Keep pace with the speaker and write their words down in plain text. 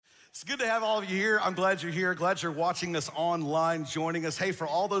It's good to have all of you here. I'm glad you're here. Glad you're watching us online, joining us. Hey, for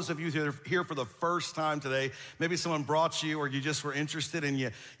all those of you who are here for the first time today, maybe someone brought you or you just were interested and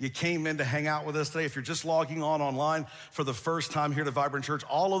you came in to hang out with us today. If you're just logging on online for the first time here to Vibrant Church,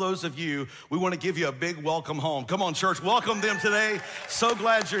 all of those of you, we want to give you a big welcome home. Come on, church, welcome them today. So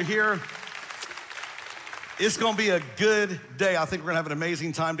glad you're here. It's gonna be a good day. I think we're gonna have an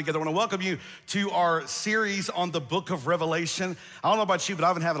amazing time together. I wanna welcome you to our series on the book of Revelation. I don't know about you, but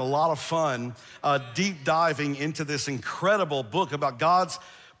I've been having a lot of fun deep diving into this incredible book about God's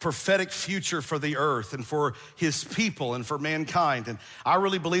prophetic future for the earth and for his people and for mankind. And I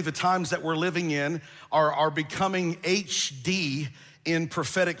really believe the times that we're living in are becoming HD in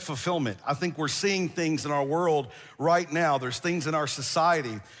prophetic fulfillment. I think we're seeing things in our world right now. There's things in our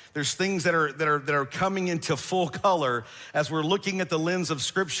society. There's things that are coming into full color as we're looking at the lens of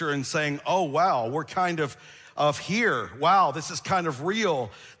Scripture and saying, oh, wow, we're kind of here. Wow, this is kind of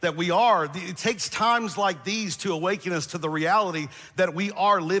real that we are. It takes times like these to awaken us to the reality that we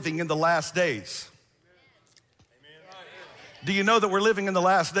are living in the last days. Do you know that we're living in the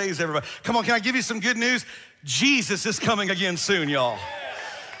last days, everybody? Come on, can I give you some good news? Jesus is coming again soon, y'all.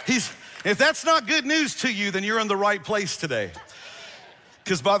 If that's not good news to you, then you're in the right place today.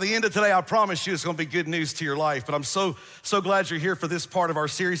 Because by the end of today, I promise you it's gonna be good news to your life. But I'm so glad you're here for this part of our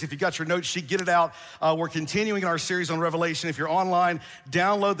series. If you got your note sheet, get it out. We're continuing our series on Revelation. If you're online,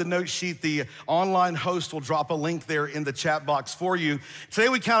 download the note sheet. The online host will drop a link there in the chat box for you. Today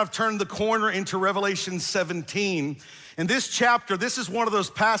we kind of turned the corner into Revelation 17. In this chapter, this is one of those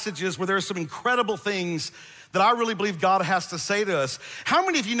passages where there's some incredible things that I really believe God has to say to us. How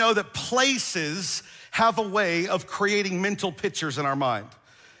many of you know that places have a way of creating mental pictures in our mind?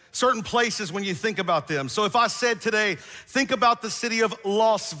 Certain places when you think about them. So if I said today, think about the city of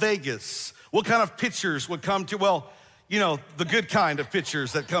Las Vegas, what kind of pictures would come to, well, you know, the good kind of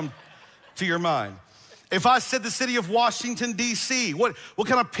pictures that come to your mind. If I said the city of Washington, D.C., what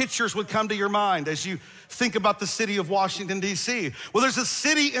kind of pictures would come to your mind as you think about the city of Washington, D.C.? Well, there's a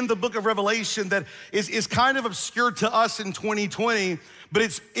city in the book of Revelation that is kind of obscure to us in 2020, but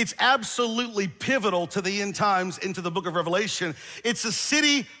it's absolutely pivotal to the end times into the book of Revelation. It's a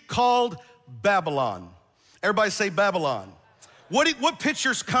city called Babylon. Everybody say Babylon. What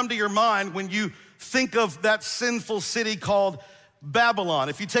pictures come to your mind when you think of that sinful city called Babylon?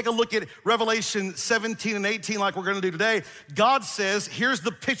 If you take a look at Revelation 17 and 18 like we're gonna do today, God says, here's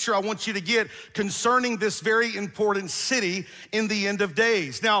the picture I want you to get concerning this very important city in the end of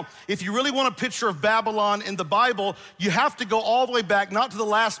days. Now, if you really want a picture of Babylon in the Bible, you have to go all the way back, not to the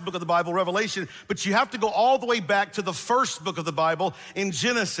last book of the Bible, Revelation, but you have to go all the way back to the first book of the Bible in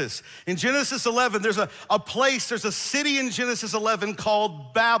Genesis. In Genesis 11, there's a city in Genesis 11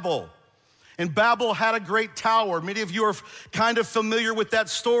 called Babel. And Babel had a great tower. Many of you are kind of familiar with that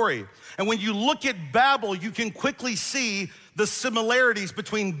story. And when you look at Babel, you can quickly see the similarities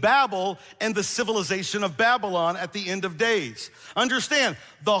between Babel and the civilization of Babylon at the end of days. Understand,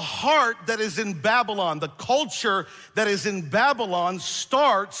 the heart that is in Babylon, the culture that is in Babylon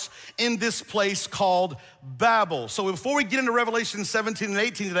starts in this place called Babel. So before we get into Revelation 17 and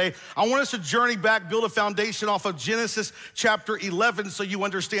 18 today, I want us to journey back, build a foundation off of Genesis chapter 11 so you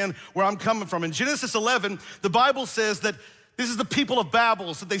understand where I'm coming from. In Genesis 11, the Bible says that this is the people of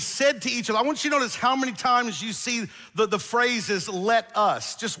Babel, so they said to each other, I want you to notice how many times you see the phrases, let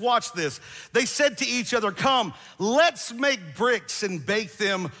us. Just watch this. They said to each other, come, let's make bricks and bake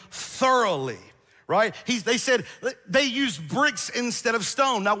them thoroughly, right? They said they used bricks instead of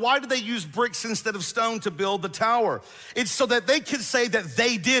stone. Now, why did they use bricks instead of stone to build the tower? It's so that they could say that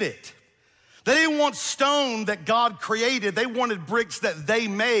they did it. They didn't want stone that God created. They wanted bricks that they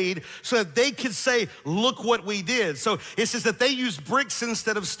made so that they could say, look what we did. So it says that they used bricks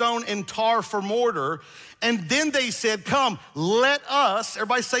instead of stone and tar for mortar. And then they said, come, let us,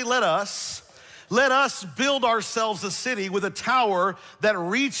 everybody say let us build ourselves a city with a tower that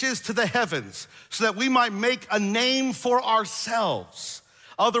reaches to the heavens so that we might make a name for ourselves.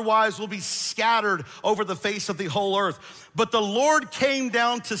 Otherwise, we'll be scattered over the face of the whole earth. But the Lord came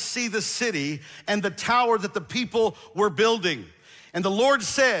down to see the city and the tower that the people were building. And the Lord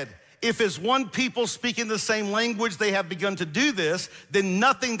said, if as one people speaking the same language they have begun to do this, then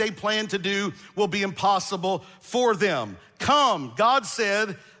nothing they plan to do will be impossible for them. Come, God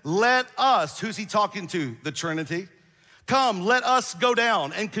said, let us. Who's he talking to? The Trinity. Come, let us go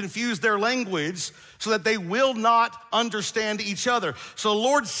down and confuse their language so that they will not understand each other. So the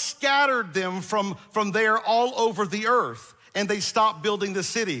Lord scattered them from there all over the earth. and they stopped building the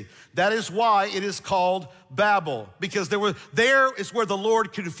city. That is why it is called Babel, because there is where the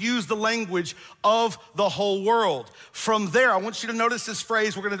Lord confused the language of the whole world. From there, I want you to notice this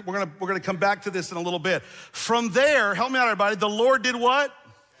phrase. We're gonna come back to this in a little bit. From there, help me out, everybody. The Lord did what?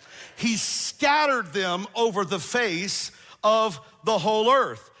 He scattered them over the face of the whole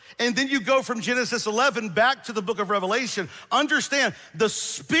earth. And then you go from Genesis 11 back to the book of Revelation. Understand, the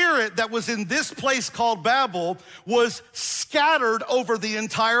spirit that was in this place called Babel was scattered over the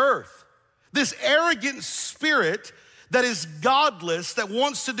entire earth. This arrogant spirit that is godless, that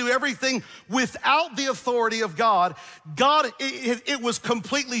wants to do everything without the authority of God, it was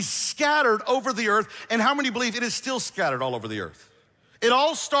completely scattered over the earth. And how many believe it is still scattered all over the earth? It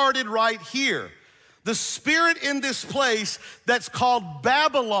all started right here. The spirit in this place that's called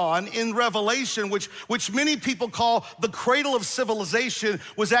Babylon in Revelation, which many people call the cradle of civilization,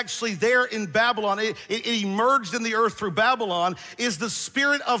 was actually there in Babylon. It emerged in the earth through Babylon, is the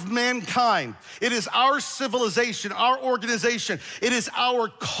spirit of mankind. It is our civilization, our organization. It is our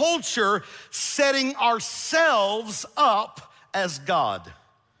culture setting ourselves up as God.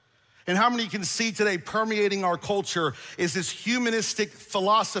 And how many can see today permeating our culture is this humanistic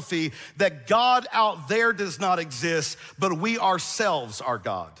philosophy that God out there does not exist, but we ourselves are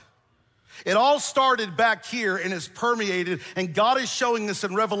God. It all started back here and is permeated, and God is showing us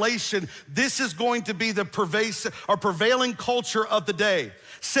in Revelation, this is going to be the prevailing culture of the day,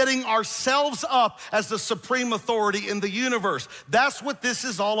 setting ourselves up as the supreme authority in the universe. That's what this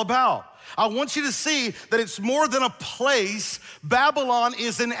is all about. I want you to see that it's more than a place. Babylon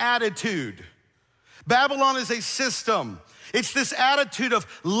is an attitude. Babylon is a system. It's this attitude of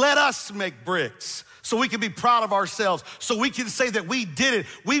let us make bricks so we can be proud of ourselves, so we can say that we did it.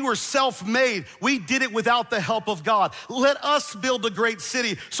 We were self-made. We did it without the help of God. Let us build a great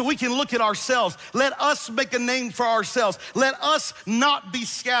city so we can look at ourselves. Let us make a name for ourselves. Let us not be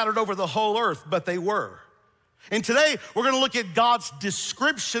scattered over the whole earth, but they were. And today, we're gonna look at God's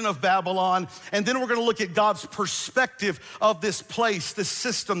description of Babylon, and then we're gonna look at God's perspective of this place, this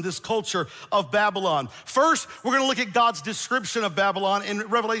system, this culture of Babylon. First, we're gonna look at God's description of Babylon in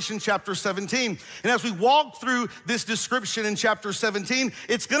Revelation chapter 17. And as we walk through this description in chapter 17,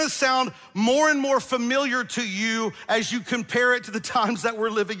 it's gonna sound more and more familiar to you as you compare it to the times that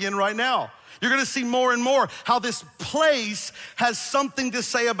we're living in right now. You're gonna see more and more how this place has something to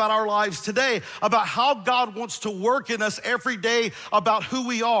say about our lives today, about how God wants to work in us every day, about who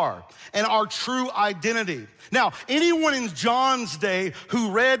we are and our true identity. Now, anyone in John's day who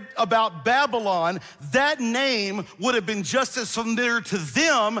read about Babylon, that name would have been just as familiar to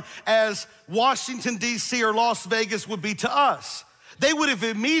them as Washington, D.C. or Las Vegas would be to us. They would have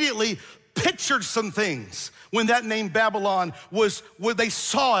immediately pictured some things when that name Babylon was, when they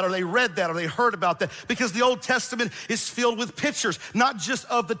saw it or they read that or they heard about that, because the Old Testament is filled with pictures, not just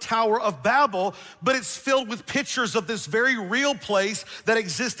of the Tower of Babel, but it's filled with pictures of this very real place that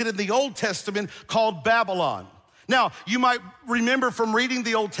existed in the Old Testament called Babylon. Now, you might remember from reading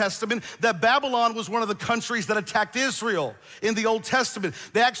the Old Testament that Babylon was one of the countries that attacked Israel in the Old Testament.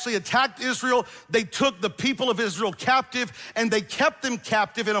 They actually attacked Israel. They took the people of Israel captive, and they kept them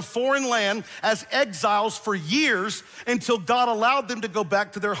captive in a foreign land as exiles for years until God allowed them to go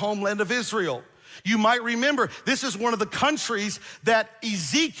back to their homeland of Israel. You might remember, this is one of the countries that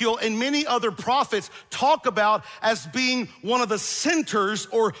Ezekiel and many other prophets talk about as being one of the centers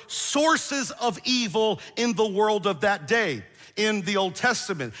or sources of evil in the world of that day in the Old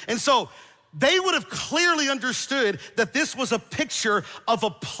Testament. And so they would have clearly understood that this was a picture of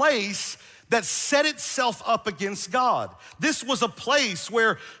a place that set itself up against God. This was a place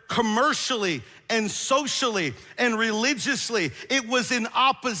where commercially and socially and religiously, it was in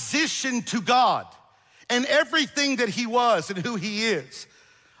opposition to God and everything that he was and who he is.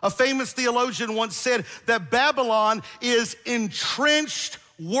 A famous theologian once said that Babylon is entrenched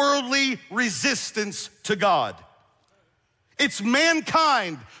worldly resistance to God. It's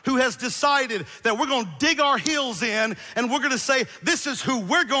mankind who has decided that we're gonna dig our heels in and we're gonna say, this is who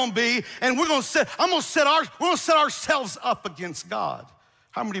we're gonna be, and we're gonna set ourselves up against God.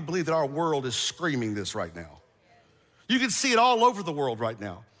 How many believe that our world is screaming this right now? You can see it all over the world right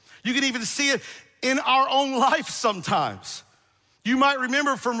now. You can even see it in our own life sometimes. You might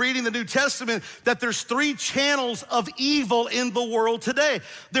remember from reading the New Testament that there's 3 channels of evil in the world today.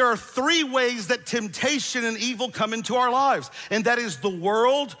 There are 3 ways that temptation and evil come into our lives, and that is the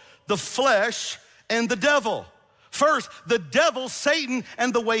world, the flesh, and the devil. First, the devil, Satan,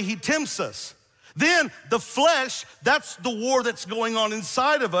 and the way he tempts us. Then the flesh, that's the war that's going on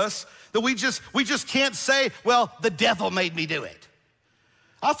inside of us, that we just can't say, well, the devil made me do it.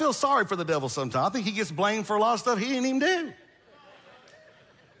 I feel sorry for the devil sometimes. I think he gets blamed for a lot of stuff he didn't even do.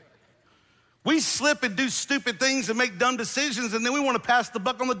 We slip and do stupid things and make dumb decisions, and then we want to pass the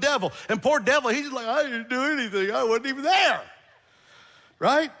buck on the devil. And poor devil, he's like, I didn't do anything. I wasn't even there,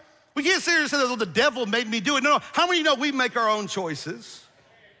 right? We can't sit here and say, oh, the devil made me do it. No, how many know we make our own choices?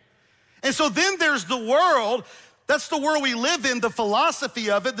 And so then there's the world. That's the world we live in, the philosophy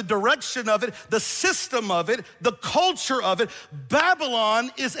of it, the direction of it, the system of it, the culture of it.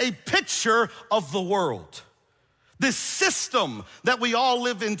 Babylon is a picture of the world. This system that we all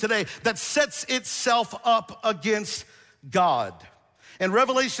live in today that sets itself up against God. And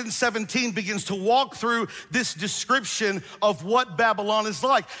Revelation 17 begins to walk through this description of what Babylon is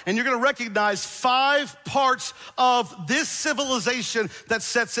like. And you're gonna recognize 5 parts of this civilization that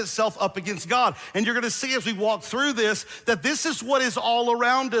sets itself up against God. And you're gonna see as we walk through this, that this is what is all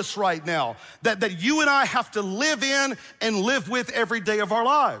around us right now, that you and I have to live in and live with every day of our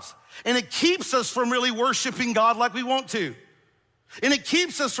lives. And it keeps us from really worshiping God like we want to. And it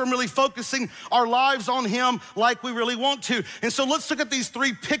keeps us from really focusing our lives on Him like we really want to. And so let's look at these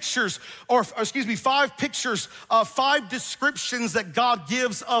 5 pictures, 5 descriptions that God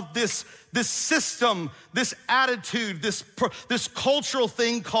gives of this system, this attitude, this cultural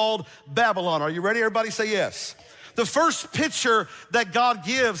thing called Babylon. Are you ready? Everybody say yes. The first picture that God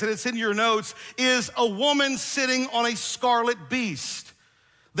gives, and it's in your notes, is a woman sitting on a scarlet beast.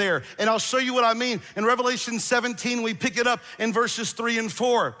 There, and I'll show you what I mean. In Revelation 17, we pick it up in verses 3 and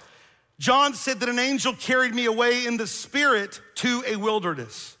 4. John said that an angel carried me away in the spirit to a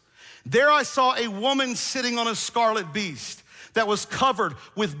wilderness. There I saw a woman sitting on a scarlet beast that was covered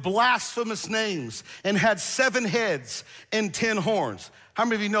with blasphemous names and had 7 heads and 10 horns. How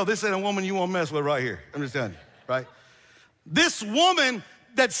many of you know this ain't a woman you won't mess with right here? I'm just telling you, right? This woman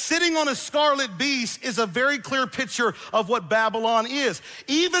that's sitting on a scarlet beast is a very clear picture of what Babylon is.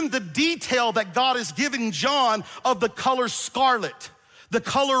 Even the detail that God is giving John of the color scarlet, the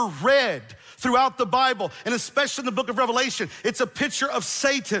color red throughout the Bible, and especially in the book of Revelation, it's a picture of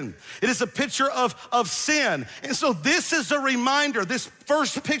Satan. It is a picture of sin. And so this is a reminder, this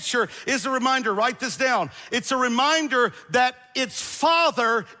first picture is a reminder, write this down. It's a reminder that its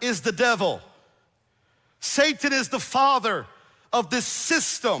father is the devil. Satan is the father of this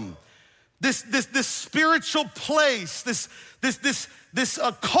system, this spiritual place, this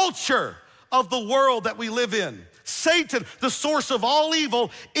culture of the world that we live in. Satan, the source of all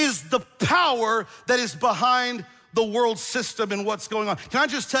evil, is the power that is behind the world system and what's going on. Can I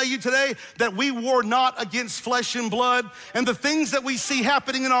just tell you today that we war not against flesh and blood, and the things that we see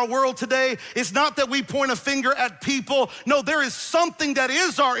happening in our world today, it's not that we point a finger at people. No, there is something that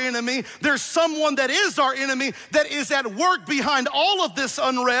is our enemy. There's someone that is our enemy that is at work behind all of this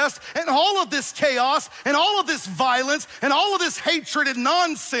unrest and all of this chaos and all of this violence and all of this hatred and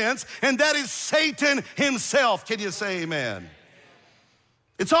nonsense, and that is Satan himself. Can you say amen?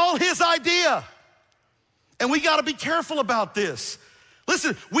 It's all his idea. And we gotta be careful about this.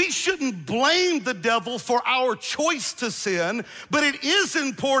 Listen, we shouldn't blame the devil for our choice to sin, but it is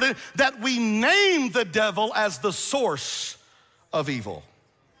important that we name the devil as the source of evil.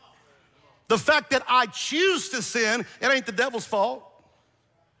 The fact that I choose to sin, it ain't the devil's fault.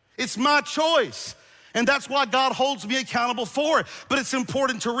 It's my choice. And that's why God holds me accountable for it. But it's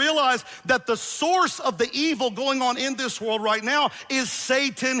important to realize that the source of the evil going on in this world right now is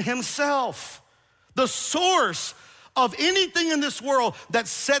Satan himself. The source of anything in this world that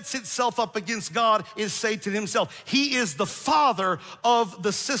sets itself up against God is Satan himself. He is the father of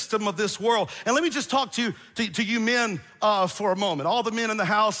the system of this world. And let me just talk to you men for a moment. All the men in the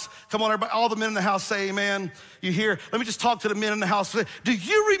house, come on everybody, all the men in the house say amen. You hear? Let me just talk to the men in the house. Do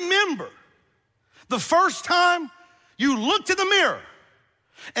you remember the first time you looked in the mirror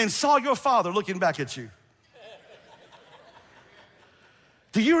and saw your father looking back at you?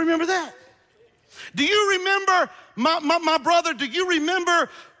 Do you remember that? Do you remember, my brother, do you remember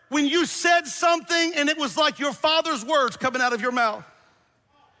when you said something and it was like your father's words coming out of your mouth?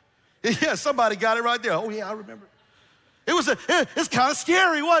 Yeah, somebody got it right there. Oh yeah, I remember. It's kind of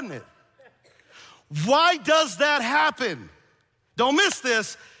scary, wasn't it? Why does that happen? Don't miss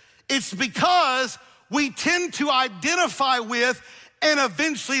this. It's because we tend to identify with and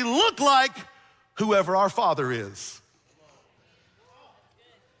eventually look like whoever our father is.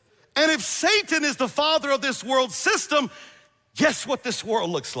 And if Satan is the father of this world system, guess what this world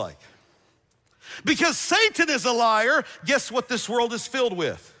looks like? Because Satan is a liar, guess what this world is filled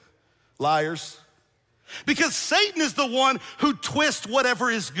with? Liars. Because Satan is the one who twists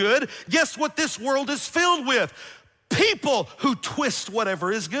whatever is good, guess what this world is filled with? People who twist whatever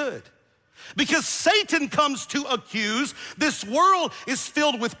is good. Because Satan comes to accuse. This world is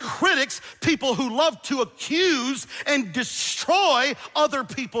filled with critics, people who love to accuse and destroy other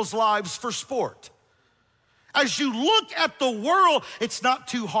people's lives for sport. As you look at the world, it's not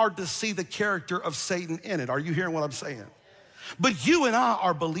too hard to see the character of Satan in it. Are you hearing what I'm saying? But you and I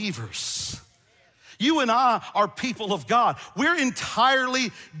are believers. You and I are people of God. We're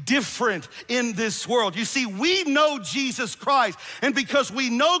entirely different in this world. You see, we know Jesus Christ, and because we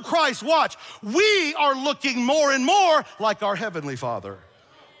know Christ, watch, we are looking more and more like our Heavenly Father.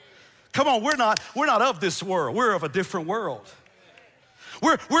 Come on, we're not of this world. We're of a different world.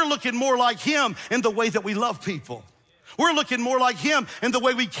 We're looking more like Him in the way that we love people. We're looking more like Him in the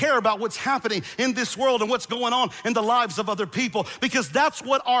way we care about what's happening in this world and what's going on in the lives of other people, because that's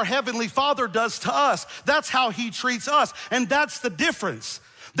what our Heavenly Father does to us. That's how He treats us, and that's the difference.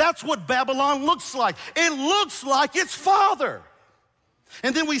 That's what Babylon looks like. It looks like its father.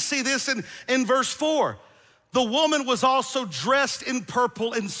 And then we see this in verse 4. The woman was also dressed in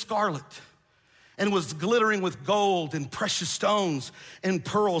purple and scarlet, and was glittering with gold and precious stones and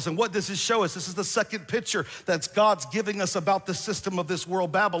pearls. And what does this show us? This is the second picture that God's giving us about the system of this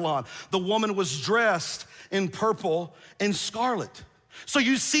world, Babylon. The woman was dressed in purple and scarlet. So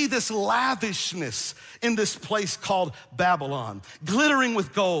you see this lavishness in this place called Babylon, glittering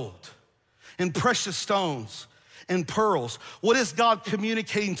with gold and precious stones and pearls. What is God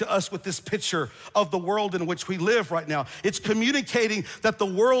communicating to us with this picture of the world in which we live right now? It's communicating that the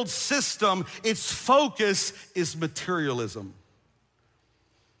world system, its focus is materialism.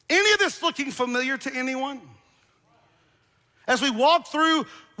 Any of this looking familiar to anyone? As we walk through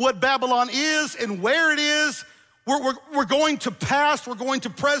what Babylon is and where it is, we're going to past, we're going to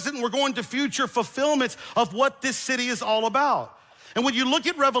present, and we're going to future fulfillments of what this city is all about. And when you look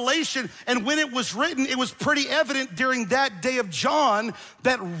at Revelation and when it was written, it was pretty evident during that day of John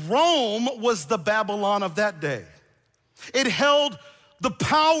that Rome was the Babylon of that day. It held the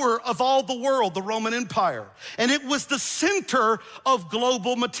power of all the world, the Roman Empire, and it was the center of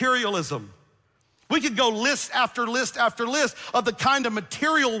global materialism. We could go list after list after list of the kind of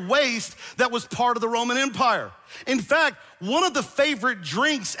material waste that was part of the Roman Empire. In fact, one of the favorite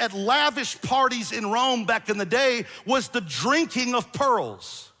drinks at lavish parties in Rome back in the day was the drinking of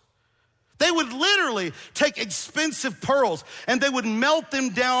pearls. They would literally take expensive pearls and they would melt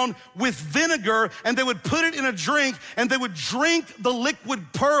them down with vinegar and they would put it in a drink and they would drink the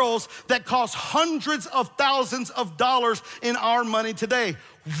liquid pearls that cost hundreds of thousands of dollars in our money today.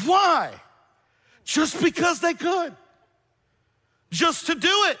 Why? Just because they could. Just to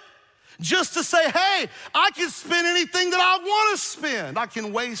do it. Just to say, hey, I can spend anything that I want to spend. I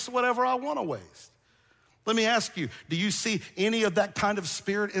can waste whatever I want to waste. Let me ask you, do you see any of that kind of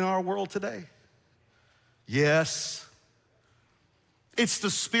spirit in our world today? Yes. It's the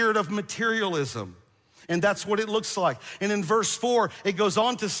spirit of materialism. And that's what it looks like. And in verse 4, it goes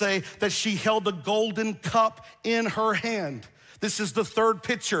on to say that she held a golden cup in her hand. This is the third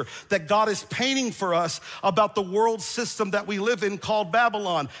picture that God is painting for us about the world system that we live in called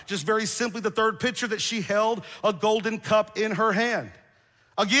Babylon. Just very simply, the third picture, that she held a golden cup in her hand.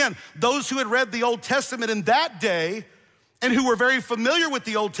 Again, those who had read the Old Testament in that day and who were very familiar with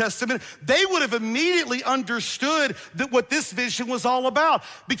the Old Testament, they would have immediately understood that what this vision was all about.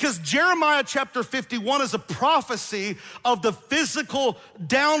 Because Jeremiah chapter 51 is a prophecy of the physical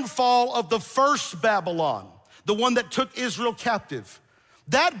downfall of the first Babylon, the one that took Israel captive.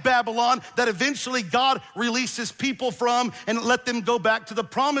 That Babylon that eventually God released his people from and let them go back to the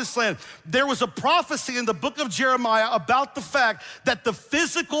promised land. There was a prophecy in the book of Jeremiah about the fact that the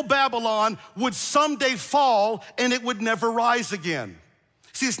physical Babylon would someday fall and it would never rise again.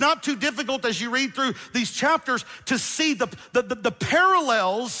 See, it's not too difficult as you read through these chapters to see the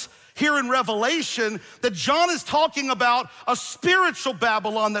parallels here in Revelation, that John is talking about a spiritual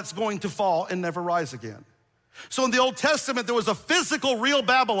Babylon that's going to fall and never rise again. So in the Old Testament, there was a physical, real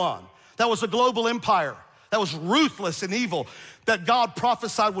Babylon that was a global empire, that was ruthless and evil, that God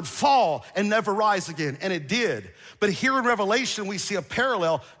prophesied would fall and never rise again, and it did. But here in Revelation, we see a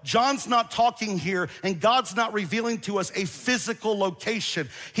parallel. John's not talking here, and God's not revealing to us a physical location.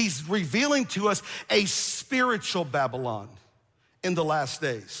 He's revealing to us a spiritual Babylon in the last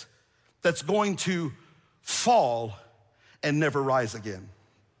days that's going to fall and never rise again.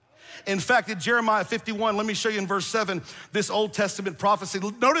 In fact, in Jeremiah 51, let me show you in verse 7, this Old Testament prophecy.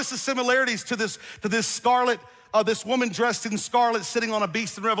 Notice the similarities to this scarlet, this woman dressed in scarlet sitting on a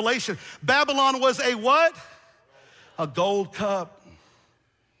beast in Revelation. Babylon was a what? A gold cup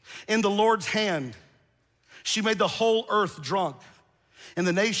in the Lord's hand. She made the whole earth drunk, and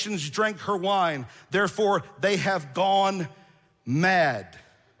the nations drank her wine. Therefore, they have gone mad.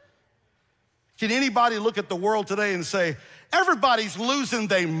 Can anybody look at the world today and say, everybody's losing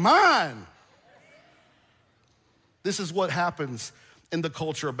their mind? This is what happens in the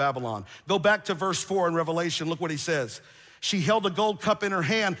culture of Babylon. Go back to verse 4 in Revelation. Look what he says. She held a gold cup in her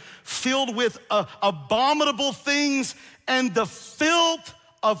hand filled with abominable things and the filth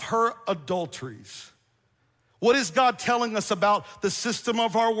of her adulteries. What is God telling us about the system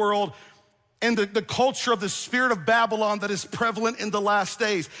of our world and the culture of the spirit of Babylon that is prevalent in the last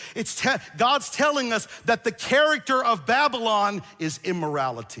days? God's telling us that the character of Babylon is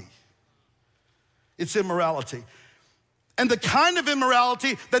immorality. It's immorality. And the kind of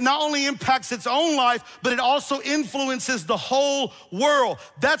immorality that not only impacts its own life, but it also influences the whole world.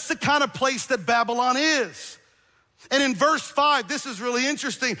 That's the kind of place that Babylon is. And in verse 5, this is really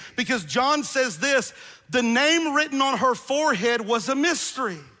interesting because John says this, the name written on her forehead was a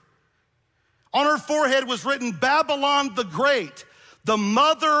mystery. On her forehead was written Babylon the Great, the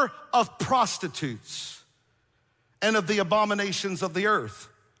mother of prostitutes and of the abominations of the earth.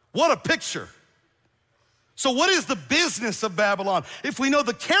 What a picture. So what is the business of Babylon? If we know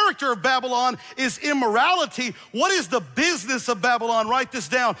the character of Babylon is immorality, what is the business of Babylon? Write this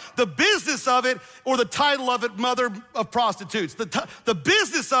down. The business of it, or the title of it, mother of prostitutes. The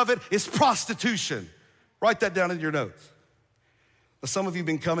business of it is prostitution. Write that down in your notes. Now, some of you have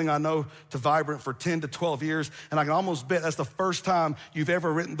been coming, I know, to Vibrant for 10 to 12 years, and I can almost bet that's the first time you've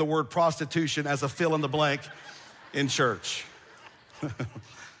ever written the word prostitution as a fill in the blank in church.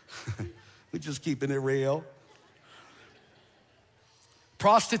 We're just keeping it real.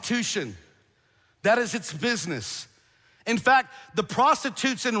 Prostitution, that is its business. In fact, the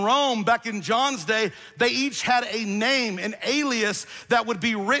prostitutes in Rome back in John's day, they each had a name, an alias that would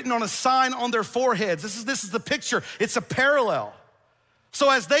be written on a sign on their foreheads. This is the picture. It's a parallel. So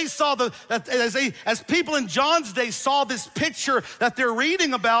as they saw as people in John's day saw this picture that they're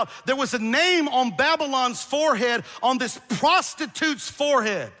reading about, there was a name on Babylon's forehead, on this prostitute's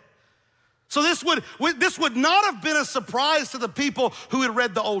forehead. So this would not have been a surprise to the people who had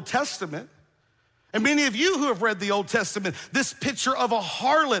read the Old Testament. And many of you who have read the Old Testament, this picture of a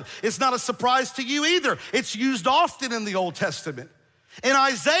harlot is not a surprise to you either. It's used often in the Old Testament. In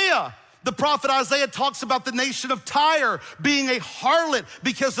Isaiah, the prophet Isaiah talks about the nation of Tyre being a harlot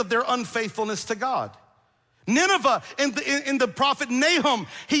because of their unfaithfulness to God. Nineveh, in the prophet Nahum,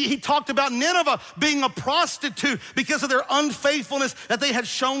 he talked about Nineveh being a prostitute because of their unfaithfulness that they had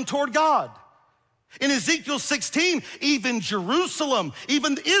shown toward God. In Ezekiel 16, even Jerusalem,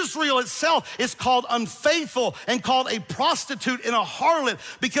 even Israel itself is called unfaithful and called a prostitute and a harlot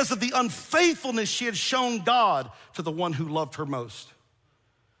because of the unfaithfulness she had shown God to the one who loved her most.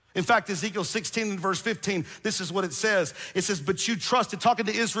 In fact, Ezekiel 16 and verse 15, this is what it says. It says, but you trusted, talking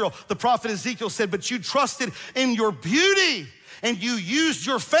to Israel, the prophet Ezekiel said, but you trusted in your beauty and you used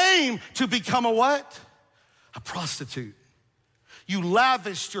your fame to become a what? A prostitute. You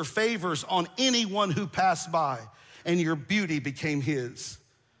lavished your favors on anyone who passed by, and your beauty became his.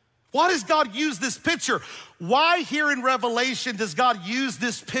 Why does God use this picture? Why here in Revelation does God use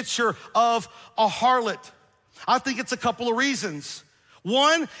this picture of a harlot? I think it's a couple of reasons.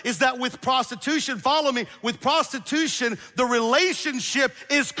 One is that with prostitution, follow me, with prostitution, the relationship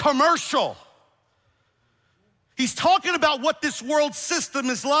is commercial. He's talking about what this world system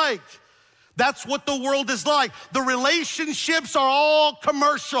is like. That's what the world is like. The relationships are all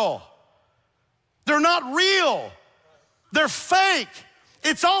commercial. They're not real. They're fake.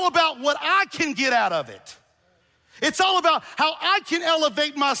 It's all about what I can get out of it. It's all about how I can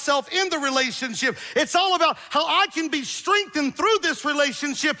elevate myself in the relationship. It's all about how I can be strengthened through this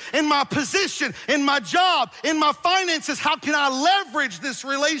relationship in my position, in my job, in my finances. How can I leverage this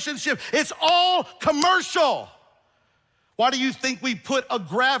relationship? It's all commercial. Why do you think we put a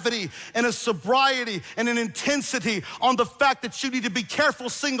gravity and a sobriety and an intensity on the fact that you need to be careful,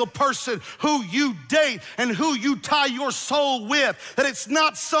 single person, who you date and who you tie your soul with? That it's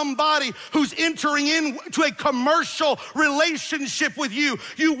not somebody who's entering into a commercial relationship with you.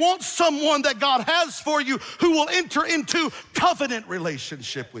 You want someone that God has for you who will enter into covenant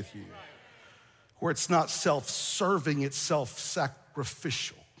relationship with you, where it's not self-serving, it's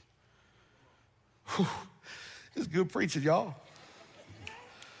self-sacrificial. Whew. It's good preaching, y'all.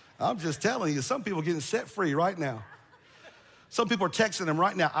 I'm just telling you, some people are getting set free right now. Some people are texting them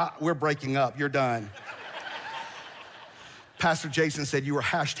right now, we're breaking up, you're done. Pastor Jason said you were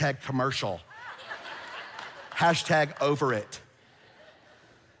hashtag commercial. Hashtag over it.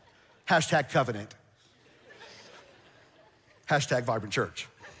 Hashtag covenant. Hashtag vibrant church.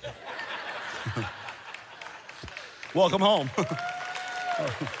 Welcome home.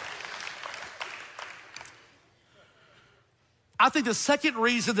 I think the second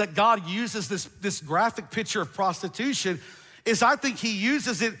reason that God uses this graphic picture of prostitution is I think he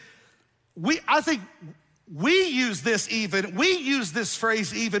uses it, I think we use this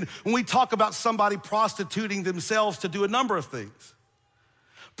phrase even when we talk about somebody prostituting themselves to do a number of things.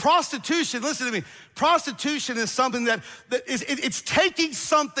 Prostitution, listen to me, prostitution is something it's taking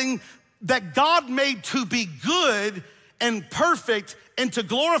something that God made to be good and perfect and to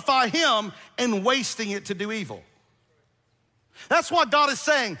glorify him and wasting it to do evil. That's what God is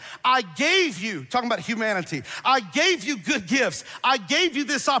saying. I gave you, talking about humanity, I gave you good gifts. I gave you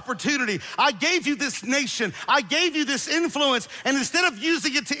this opportunity. I gave you this nation. I gave you this influence. And instead of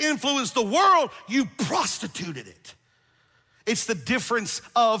using it to influence the world, you prostituted it. It's the difference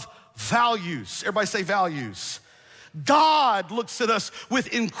of values. Everybody say values. God looks at us with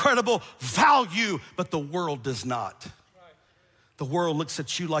incredible value, but the world does not. The world looks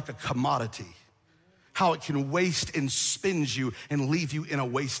at you like a commodity, how it can waste and spend you and leave you in a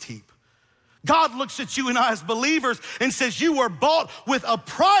waste heap. God looks at you and I as believers and says, you were bought with a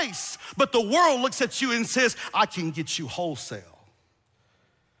price, but the world looks at you and says, I can get you wholesale.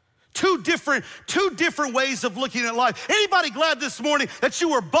 Two different ways of looking at life. Anybody glad this morning that you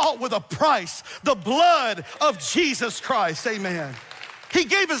were bought with a price, the blood of Jesus Christ, amen. He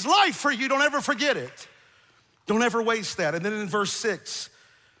gave his life for you, don't ever forget it. Don't ever waste that. And then in verse 6,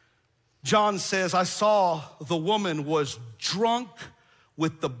 John says, I saw the woman was drunk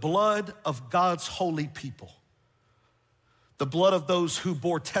with the blood of God's holy people, the blood of those who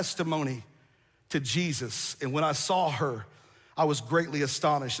bore testimony to Jesus. And when I saw her, I was greatly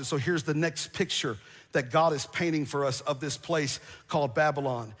astonished. And so here's the next picture that God is painting for us of this place called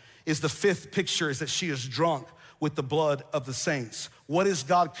Babylon. Is the fifth picture is that she is drunk with the blood of the saints. What is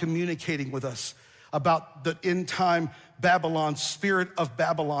God communicating with us about the end time Babylon, spirit of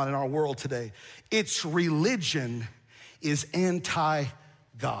Babylon in our world today? Its religion is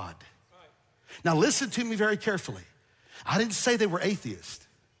anti-God. Now listen to me very carefully. I didn't say they were atheists.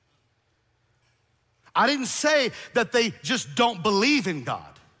 I didn't say that they just don't believe in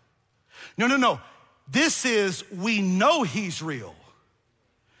God. No. This is, we know he's real,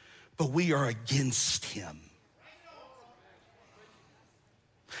 but we are against him.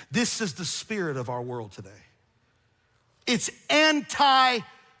 This is the spirit of our world today. It's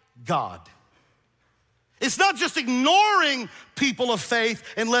anti-God. It's not just ignoring people of faith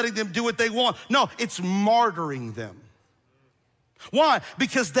and letting them do what they want. No, it's martyring them. Why?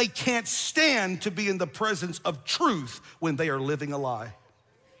 Because they can't stand to be in the presence of truth when they are living a lie.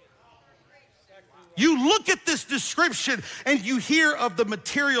 You look at this description and you hear of the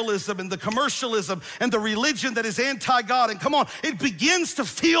materialism and the commercialism and the religion that is anti-God. And come on, it begins to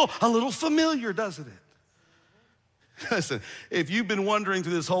feel a little familiar, doesn't it? Listen, if you've been wondering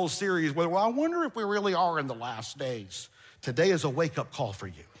through this whole series, well, I wonder if we really are in the last days. Today is a wake-up call for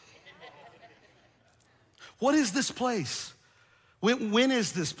you. What is this place? When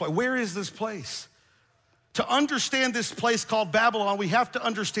is this place? Where is this place? To understand this place called Babylon, we have to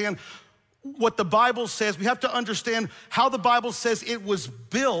understand what the Bible says. We have to understand how the Bible says it was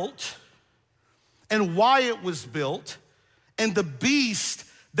built and why it was built and the beast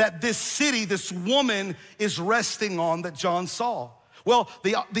that this city, this woman is resting on that John saw. Well,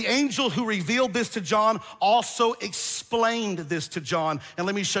 the angel who revealed this to John also explained this to John. And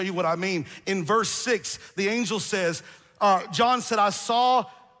let me show you what I mean. In verse 6, the angel says, John said, I saw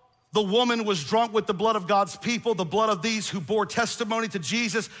the woman was drunk with the blood of God's people, the blood of these who bore testimony to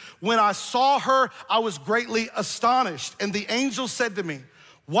Jesus. When I saw her, I was greatly astonished. And the angel said to me,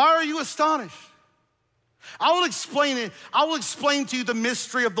 why are you astonished? I will explain it. I will explain to you the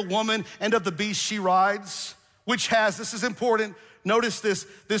mystery of the woman and of the beast she rides, which has, this is important, notice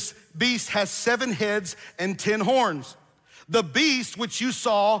this beast has 7 heads and 10 horns. The beast which you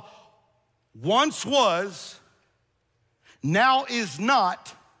saw once was, now is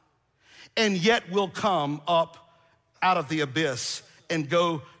not, and yet will come up out of the abyss and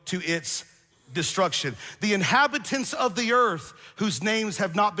go to its destruction. The inhabitants of the earth, whose names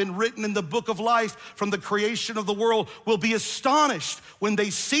have not been written in the book of life from the creation of the world, will be astonished when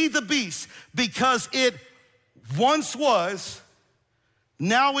they see the beast, because it once was,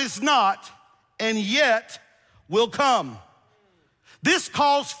 now is not, and yet will come. This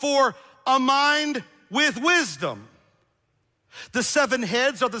calls for a mind with wisdom. The 7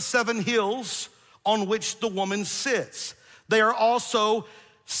 heads are the 7 hills on which the woman sits. They are also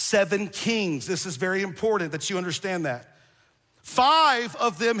 7 kings. This is very important that you understand that. 5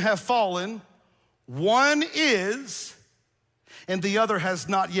 of them have fallen, 1 is, and the other has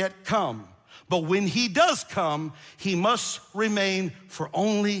not yet come. But when he does come, he must remain for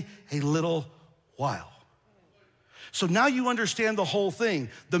only a little while. So now you understand the whole thing.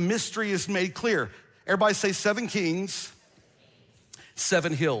 The mystery is made clear. Everybody say 7 kings,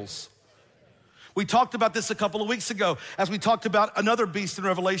 7 hills. We talked about this a couple of weeks ago as we talked about another beast in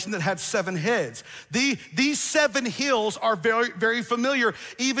Revelation that had 7 heads. These 7 hills are very, very familiar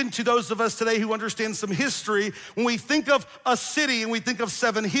even to those of us today who understand some history. When we think of a city and we think of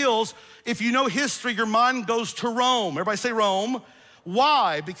 7 hills, if you know history, your mind goes to Rome. Everybody say Rome.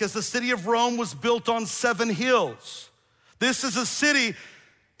 Why? Because the city of Rome was built on 7 hills. This is a city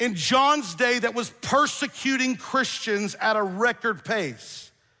in John's day that was persecuting Christians at a record pace.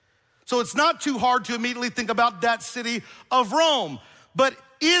 So it's not too hard to immediately think about that city of Rome. But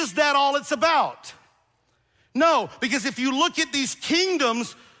is that all it's about? No, because if you look at these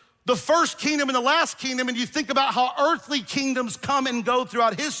kingdoms, the first kingdom and the last kingdom, and you think about how earthly kingdoms come and go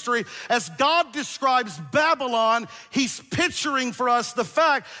throughout history, as God describes Babylon, he's picturing for us the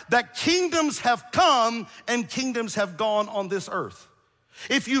fact that kingdoms have come and kingdoms have gone on this earth.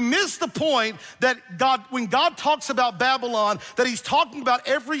 If you miss the point that when God talks about Babylon, that he's talking about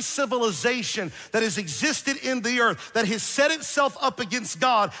every civilization that has existed in the earth, that has set itself up against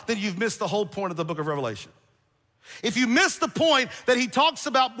God, then you've missed the whole point of the book of Revelation. If you miss the point that he talks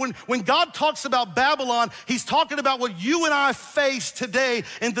about, when God talks about Babylon, he's talking about what you and I face today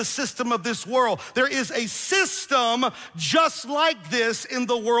in the system of this world. There is a system just like this in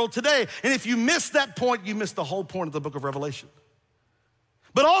the world today. And if you miss that point, you miss the whole point of the book of Revelation.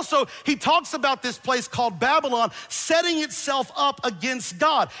 But also, he talks about this place called Babylon setting itself up against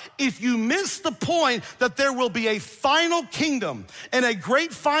God. If you miss the point that there will be a final kingdom and a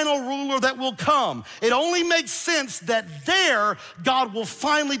great final ruler that will come, it only makes sense that there God will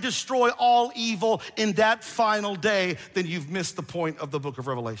finally destroy all evil in that final day, then you've missed the point of the book of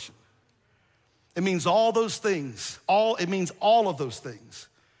Revelation. It means all those things, it means all of those things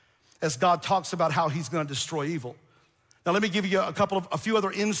as God talks about how he's gonna destroy evil. Now let me give you a few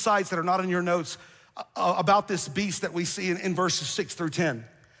other insights that are not in your notes about this beast that we see in verses 6 through 10.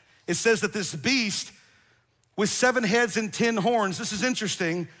 It says that this beast with 7 heads and 10 horns, this is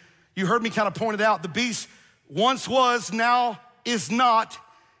interesting. You heard me kind of point it out. The beast once was, now is not,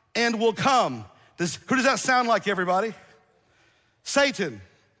 and will come. Who does that sound like, everybody? Satan.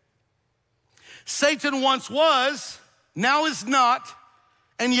 Satan once was, now is not,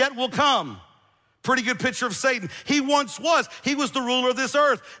 and yet will come. Pretty good picture of Satan. He once was. He was the ruler of this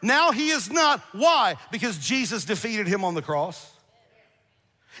earth. Now he is not. Why? Because Jesus defeated him on the cross.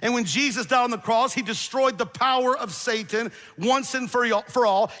 And when Jesus died on the cross, he destroyed the power of Satan once and for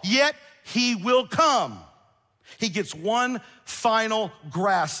all, yet he will come. He gets one final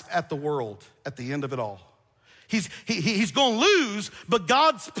grasp at the world at the end of it all. He's gonna lose, but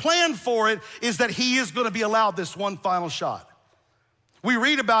God's plan for it is that he is gonna be allowed this one final shot. We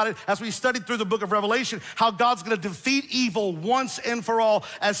read about it as we studied through the book of Revelation, how God's gonna defeat evil once and for all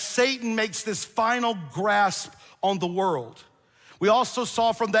as Satan makes this final grasp on the world. We also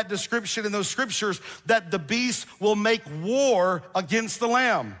saw from that description in those scriptures that the beast will make war against the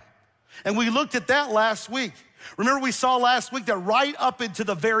Lamb. And we looked at that last week. Remember we saw last week that right up into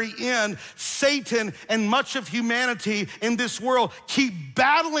the very end, Satan and much of humanity in this world keep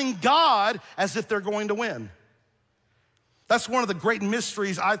battling God as if they're going to win. That's one of the great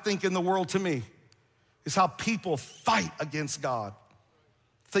mysteries, I think, in the world to me, is how people fight against God,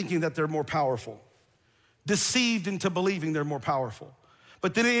 thinking that they're more powerful, deceived into believing they're more powerful.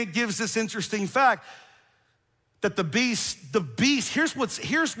 But then it gives this interesting fact that the beast, here's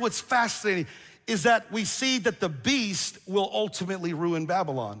what's fascinating, is that we see that the beast will ultimately ruin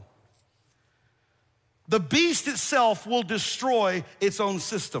Babylon. The beast itself will destroy its own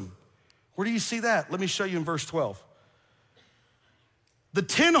system. Where do you see that? Let me show you in verse 12. The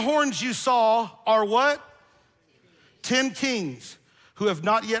 10 horns you saw are what? 10 kings who have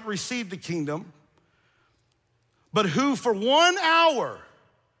not yet received the kingdom, but who for 1 hour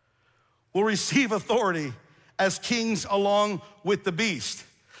will receive authority as kings along with the beast.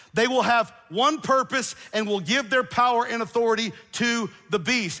 They will have one purpose and will give their power and authority to the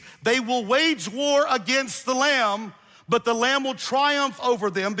beast. They will wage war against the Lamb, but the Lamb will triumph over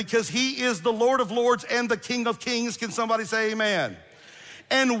them because he is the Lord of Lords and the King of Kings. Can somebody say amen?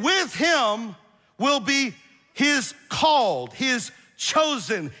 And with him will be his called, his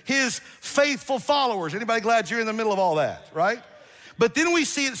chosen, his faithful followers. Anybody glad you're in the middle of all that, right? But then we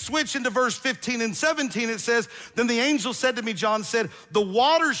see it switch into verse 15 and 17. It says, then the angel said to me, John said, the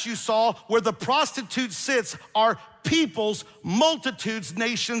waters you saw where the prostitute sits are peoples, multitudes,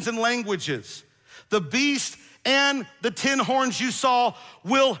 nations, and languages. The beast and the 10 horns you saw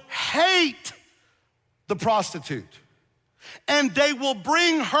will hate the prostitute, and they will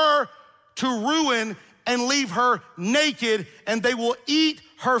bring her to ruin and leave her naked, and they will eat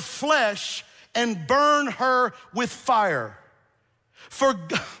her flesh and burn her with fire. For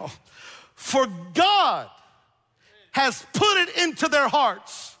God has put it into their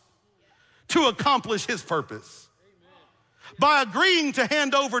hearts to accomplish his purpose by agreeing to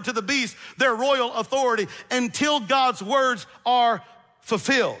hand over to the beast their royal authority until God's words are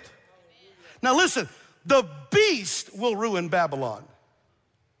fulfilled. Now listen, the beast will ruin Babylon.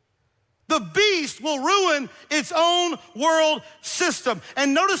 The beast will ruin its own world system.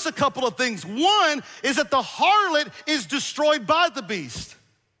 And notice a couple of things. One is that the harlot is destroyed by the beast.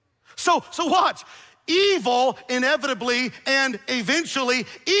 So watch. Evil inevitably and eventually,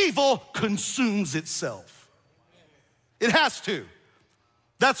 evil consumes itself. It has to.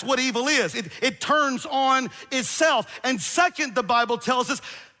 That's what evil is. It turns on itself. And second, the Bible tells us,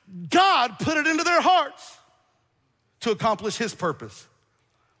 God put it into their hearts to accomplish his purpose.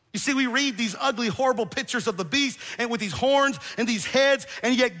 You see, we read these ugly, horrible pictures of the beast and with these horns and these heads,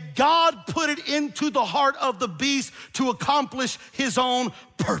 and yet God put it into the heart of the beast to accomplish his own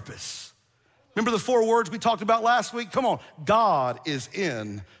purpose. Remember the 4 words we talked about last week? Come on, God is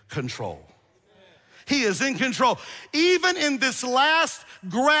in control. He is in control. Even in this last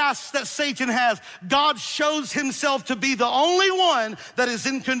grasp that Satan has, God shows himself to be the only one that is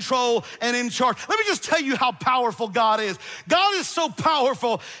in control and in charge. Let me just tell you how powerful God is. God is so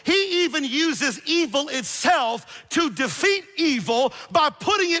powerful, he even uses evil itself to defeat evil by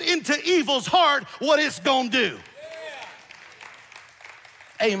putting it into evil's heart what it's gonna do.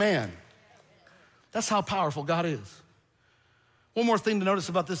 Amen. That's how powerful God is. One more thing to notice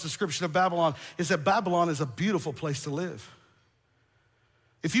about this description of Babylon is that Babylon is a beautiful place to live.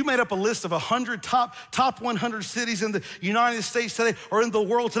 If you made up a list of 100 top 100 cities in the United States today or in the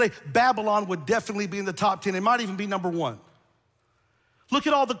world today, Babylon would definitely be in the top 10. It might even be number 1. Look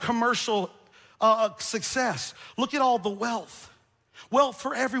at all the commercial success. Look at all the wealth. Wealth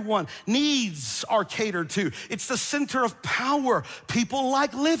for everyone. Needs are catered to. It's the center of power. People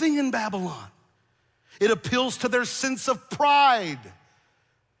like living in Babylon. It appeals to their sense of pride.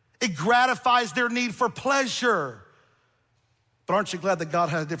 It gratifies their need for pleasure. But aren't you glad that God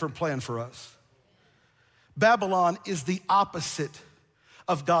had a different plan for us? Babylon is the opposite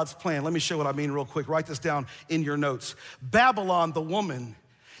of God's plan. Let me show what I mean real quick. Write this down in your notes. Babylon, the woman,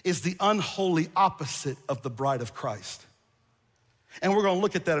 is the unholy opposite of the bride of Christ. And we're gonna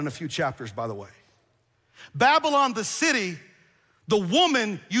look at that in a few chapters, by the way. Babylon, the city, the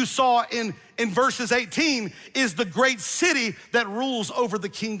woman you saw in verses 18 is the great city that rules over the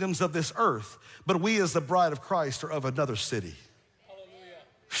kingdoms of this earth. But we as the bride of Christ are of another city. Hallelujah.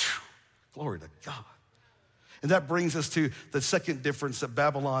 Glory to God. And that brings us to the second difference that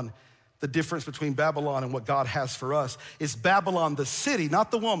Babylon, the difference between Babylon and what God has for us is Babylon, the city,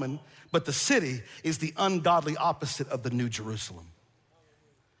 not the woman, but the city is the ungodly opposite of the New Jerusalem,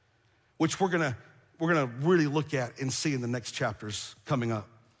 which we're gonna really look at and see in the next chapters coming up.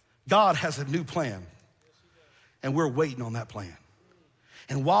 God has a new plan, and we're waiting on that plan.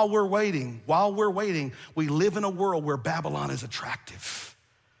 And while we're waiting, we live in a world where Babylon is attractive,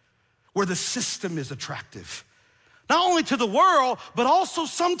 where the system is attractive, not only to the world, but also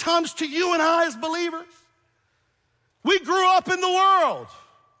sometimes to you and I as believers. We grew up in the world.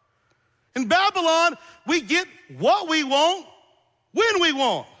 In Babylon, we get what we want, when we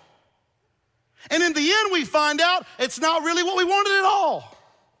want. And in the end, we find out it's not really what we wanted at all.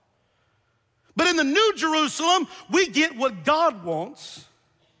 But in the New Jerusalem, we get what God wants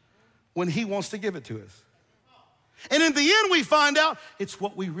when he wants to give it to us. And in the end, we find out it's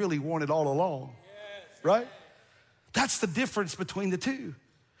what we really wanted all along, right? That's the difference between the two.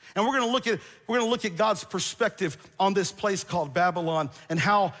 And we're gonna look at God's perspective on this place called Babylon and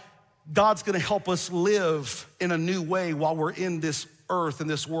how God's gonna help us live in a new way while we're in this earth and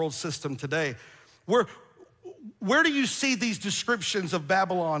this world system today. Where do you see these descriptions of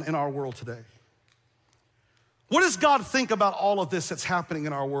Babylon in our world today? What does God think about all of this that's happening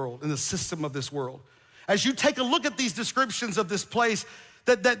in our world, in the system of this world? As you take a look at these descriptions of this place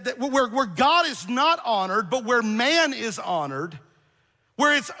where God is not honored, but where man is honored,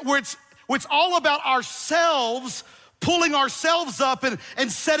 where it's all about ourselves, pulling ourselves up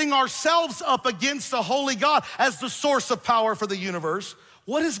and setting ourselves up against the holy God as the source of power for the universe.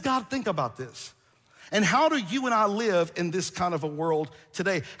 What does God think about this? And how do you and I live in this kind of a world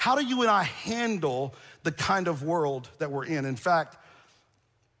today? How do you and I handle the kind of world that we're in? In fact,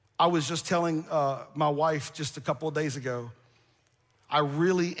 I was just telling my wife just a couple of days ago, I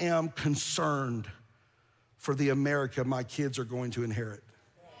really am concerned for the America my kids are going to inherit.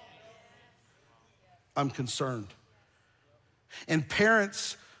 I'm concerned. And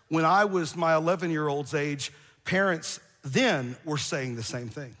parents, when I was my 11-year-old's age, parents then were saying the same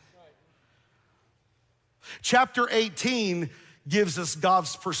thing. Chapter 18 gives us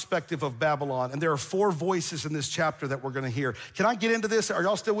God's perspective of Babylon, and there are 4 voices in this chapter that we're gonna hear. Can I get into this? Are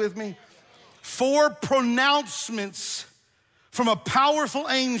y'all still with me? 4 pronouncements from a powerful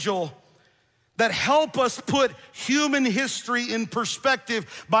angel that help us put human history in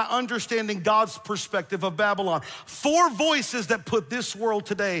perspective by understanding God's perspective of Babylon. 4 voices that put this world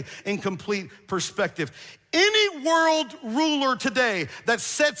today in complete perspective. Any world ruler today that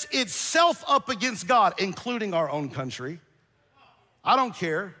sets itself up against God, including our own country, I don't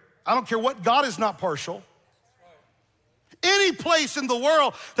care. I don't care what, God is not partial. Any place in the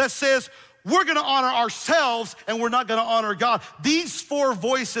world that says we're gonna honor ourselves and we're not gonna honor God. These 4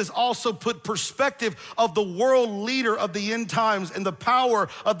 voices also put perspective of the world leader of the end times and the power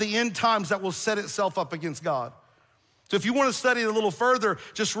of the end times that will set itself up against God. So if you wanna study it a little further,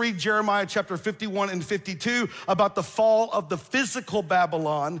 just read Jeremiah chapter 51 and 52 about the fall of the physical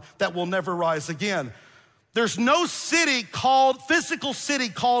Babylon that will never rise again. There's no physical city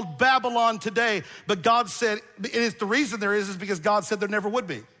called Babylon today, but God said, the reason there is because God said there never would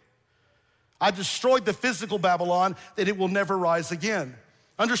be. I destroyed the physical Babylon, that it will never rise again.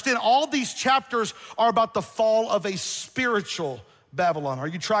 Understand, all these chapters are about the fall of a spiritual Babylon. Are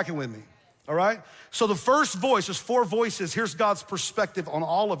you tracking with me? All right? So the first voice, there's 4 voices. Here's God's perspective on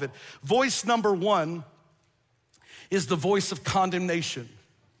all of it. Voice number 1 is the voice of condemnation.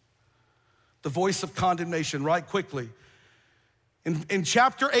 The voice of condemnation, right quickly. In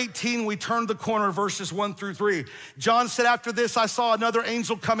chapter 18, we turned the corner, verses 1 through 3. John said, after this, I saw another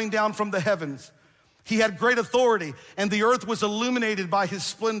angel coming down from the heavens. He had great authority, and the earth was illuminated by his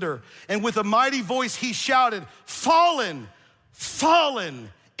splendor. And with a mighty voice, he shouted, fallen, fallen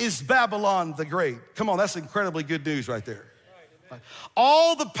is Babylon the Great. Come on, that's incredibly good news right there.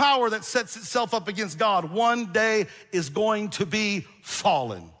 All the power that sets itself up against God one day is going to be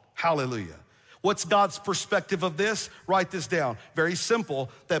fallen. Hallelujah. What's God's perspective of this? Write this down. Very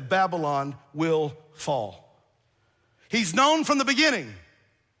simple, that Babylon will fall. He's known from the beginning.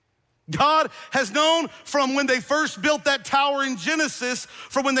 God has known from when they first built that tower in Genesis,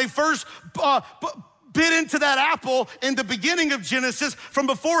 from when they first bit into that apple in the beginning of Genesis, from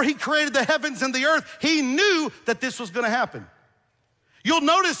before he created the heavens and the earth, he knew that this was gonna happen. You'll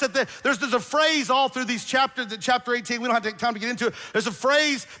notice that there's a phrase all through these chapters, chapter 18, we don't have to take time to get into it. There's a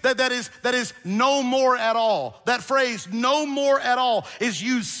phrase that is no more at all. That phrase, no more at all, is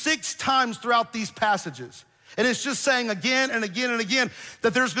used 6 times throughout these passages. And it's just saying again and again and again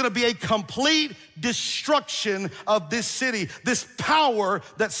that there's gonna be a complete destruction of this city, this power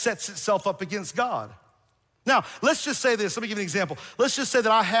that sets itself up against God. Now, let's just say this, let me give you an example. Let's just say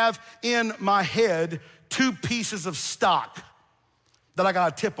that I have in my head 2 pieces of stock that I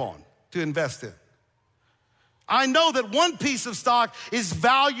got a tip on to invest in. I know that one piece of stock is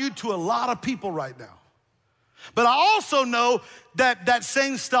valued to a lot of people right now. But I also know that that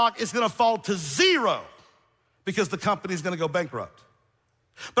same stock is gonna fall to 0 because the company's gonna go bankrupt.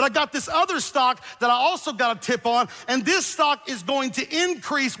 But I got this other stock that I also got a tip on, and this stock is going to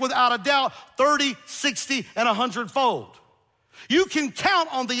increase without a doubt 30, 60, and 100-fold. You can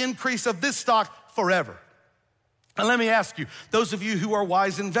count on the increase of this stock forever. And let me ask you, those of you who are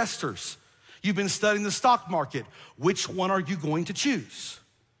wise investors, you've been studying the stock market, which one are you going to choose?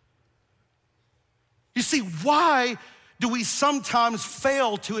 You see, why do we sometimes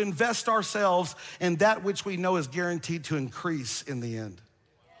fail to invest ourselves in that which we know is guaranteed to increase in the end?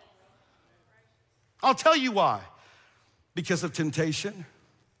 I'll tell you why. Because of temptation,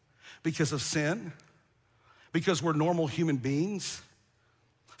 because of sin, because we're normal human beings.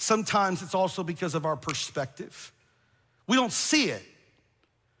 Sometimes it's also because of our perspective. We don't see it.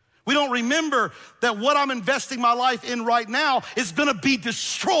 We don't remember that what I'm investing my life in right now is gonna be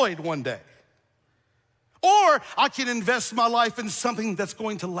destroyed one day. Or I can invest my life in something that's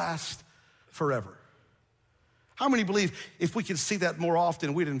going to last forever. How many believe if we could see that more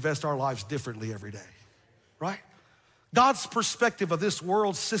often, we'd invest our lives differently every day, right? God's perspective of this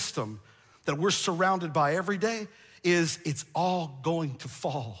world system that we're surrounded by every day is it's all going to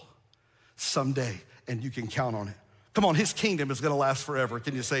fall someday, and you can count on it. Come on, his kingdom is gonna last forever.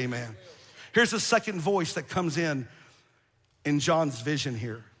 Can you say amen? Here's a second voice that comes in John's vision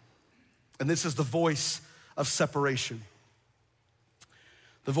here. And this is the voice of separation.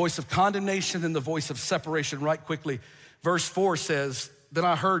 The voice of condemnation and the voice of separation. Right quickly, verse 4 says, then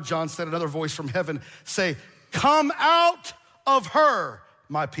I heard, John said, another voice from heaven say, come out of her,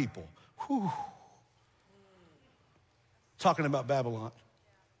 my people. Whew. Talking about Babylon.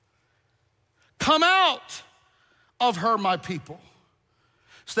 Come out of her, my people.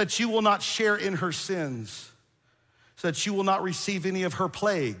 so that you will not share in her sins, so that you will not receive any of her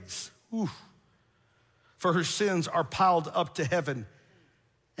plagues. Oof. For her sins are piled up to heaven,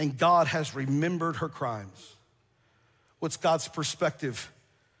 and God has remembered her crimes. What's God's perspective?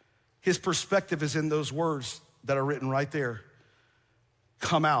 His perspective is in those words that are written right there.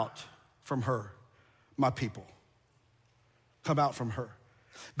 Come out from her, my people. Come out from her.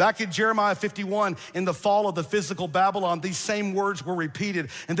 Back in Jeremiah 51, in the fall of the physical Babylon, these same words were repeated,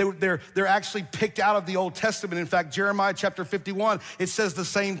 and they're actually picked out of the Old Testament. In fact, Jeremiah chapter 51, it says the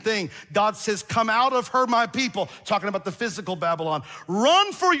same thing. God says, come out of her, my people, talking about the physical Babylon.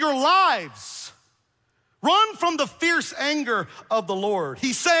 Run for your lives. Run from the fierce anger of the Lord.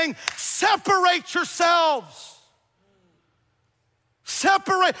 He's saying, separate yourselves.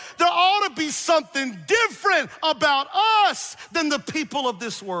 Separate. There ought to be something different about us than the people of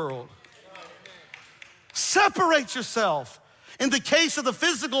this world. Separate yourself. In the case of the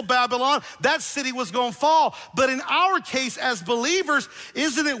physical Babylon, that city was going to fall. But in our case as believers,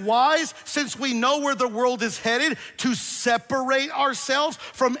 isn't it wise, since we know where the world is headed, to separate ourselves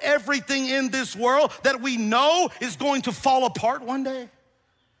from everything in this world that we know is going to fall apart one day?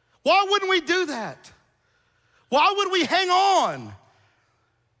 Why wouldn't we do that? Why would we hang on?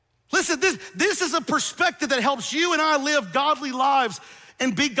 Listen, this is a perspective that helps you and I live godly lives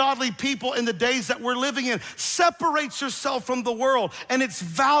and be godly people in the days that we're living in. Separates yourself from the world and its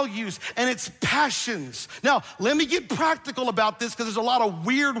values and its passions. Now, let me get practical about this because there's a lot of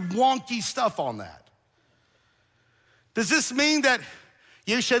weird, wonky stuff on that. Does this mean that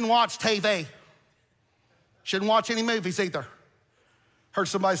you shouldn't watch TV? Shouldn't watch any movies either? Heard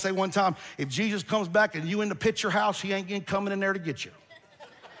somebody say one time, if Jesus comes back and you in the picture house, he ain't coming in there to get you.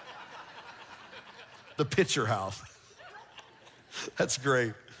 The picture house. That's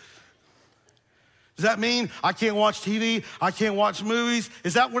great. Does that mean I can't watch TV? I can't watch movies?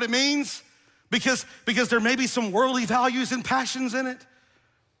 Is that what it means? Because there may be some worldly values and passions in it.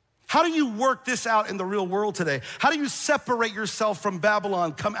 How do you work this out in the real world today? How do you separate yourself from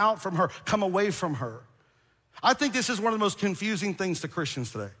Babylon, come out from her, come away from her? I think this is one of the most confusing things to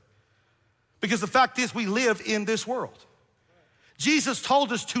Christians today. Because the fact is, we live in this world. Jesus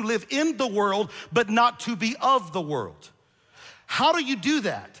told us to live in the world, but not to be of the world. How do you do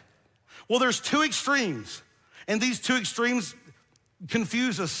that? Well, there's two extremes, and these two extremes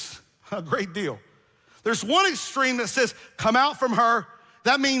confuse us a great deal. There's one extreme that says, come out from her.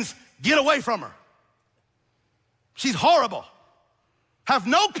 That means get away from her. She's horrible. Have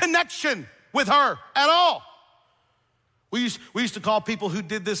no connection with her at all. We used to call people who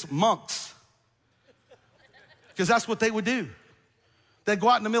did this monks, because that's what they would do. They'd go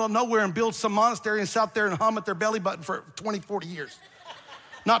out in the middle of nowhere and build some monastery and sit out there and hum at their belly button for 20, 40 years.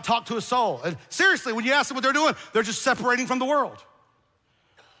 Not talk to a soul. And seriously, when you ask them what they're doing, they're just separating from the world.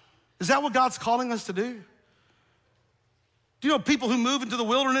 Is that what God's calling us to do? Do you know people who move into the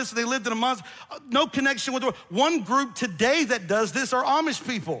wilderness and they lived in a month, no connection with the world? One group today that does this are Amish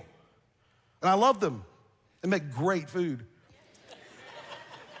people. And I love them. They make great food.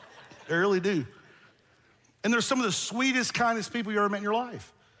 They really do. And they're some of the sweetest, kindest people you ever met in your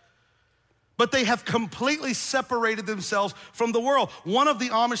life. But they have completely separated themselves from the world. One of the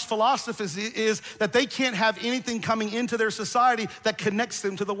Amish philosophies is that they can't have anything coming into their society that connects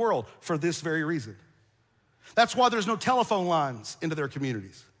them to the world for this very reason. That's why there's no telephone lines into their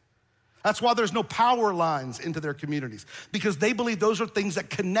communities. That's why there's no power lines into their communities, because they believe those are things that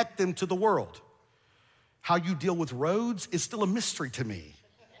connect them to the world. How you deal with roads is still a mystery to me.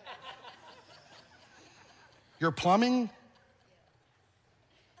 Your plumbing?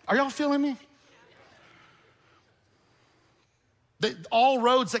 Are y'all feeling me? All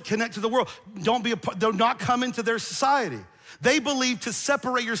roads that connect to the world do not come into their society. They believe to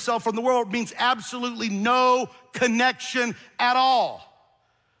separate yourself from the world means absolutely no connection at all.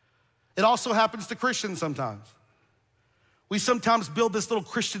 It also happens to Christians sometimes. We sometimes build this little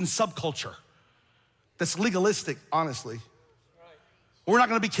Christian subculture that's legalistic, honestly. We're not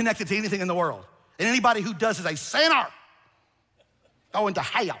gonna be connected to anything in the world. And anybody who does is a sinner. Go into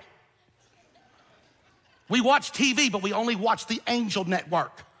hell. We watch TV, but we only watch the Angel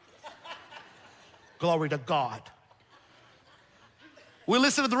Network. Glory to God. We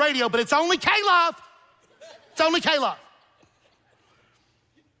listen to the radio, but it's only K-Love. It's only K-Love.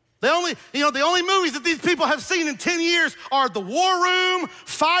 The only movies that these people have seen in 10 years are The War Room,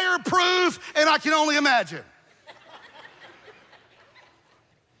 Fireproof, and I Can Only Imagine.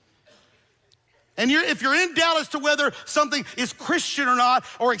 And if you're in doubt as to whether something is Christian or not,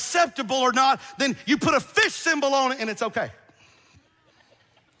 or acceptable or not, then you put a fish symbol on it and it's okay.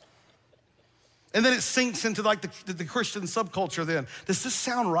 And then it sinks into like the Christian subculture then. Does this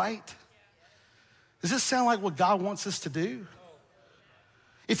sound right? Does this sound like what God wants us to do?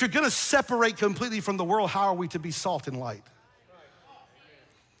 If you're gonna separate completely from the world, how are we to be salt and light?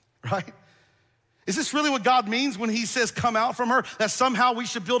 Right? Is this really what God means when he says come out from her? That somehow we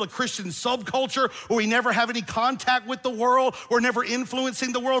should build a Christian subculture where we never have any contact with the world, we're never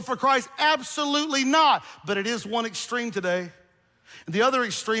influencing the world for Christ? Absolutely not. But it is one extreme today. And the other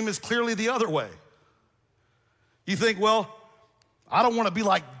extreme is clearly the other way. You think, well, I don't want to be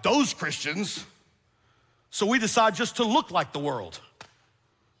like those Christians, so we decide just to look like the world.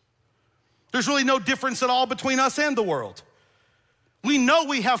 There's really no difference at all between us and the world. We know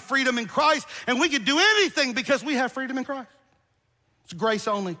we have freedom in Christ, and we can do anything because we have freedom in Christ. It's grace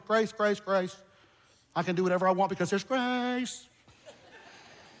only. Grace, grace, grace. I can do whatever I want because there's grace.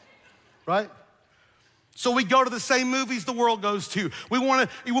 Right? So we go to the same movies the world goes to. We want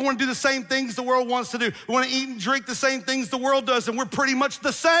to do the same things the world wants to do. We want to eat and drink the same things the world does, and we're pretty much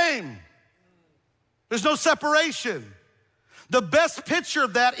the same. There's no separation. The best picture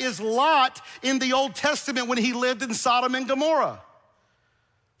of that is Lot in the Old Testament when he lived in Sodom and Gomorrah.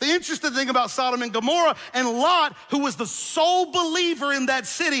 The interesting thing about Sodom and Gomorrah and Lot, who was the sole believer in that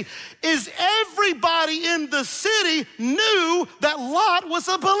city, is everybody in the city knew that Lot was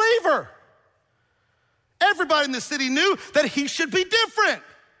a believer. Everybody in the city knew that he should be different,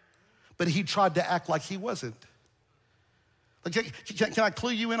 but he tried to act like he wasn't. Like, can I clue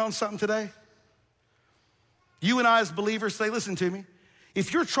you in on something today? You and I as believers say, listen to me,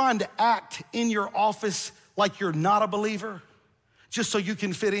 if you're trying to act in your office like you're not a believer, just so you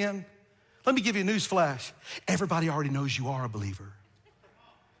can fit in, let me give you a news flash. Everybody already knows you are a believer.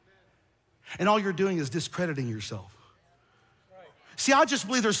 And all you're doing is discrediting yourself. See, I just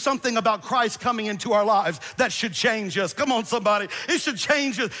believe there's something about Christ coming into our lives that should change us. Come on, somebody. It should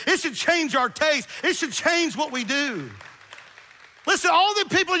change us. It should change our taste. It should change what we do. Listen, all the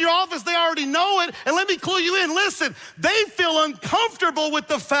people in your office, they already know it. And let me clue you in. Listen, they feel uncomfortable with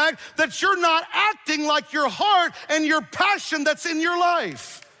the fact that you're not acting like your heart and your passion that's in your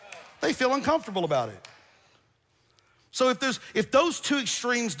life. They feel uncomfortable about it. So if those two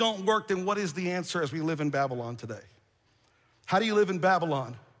extremes don't work, then what is the answer as we live in Babylon today? How do you live in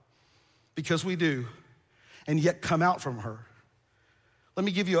Babylon? Because we do, and yet come out from her. Let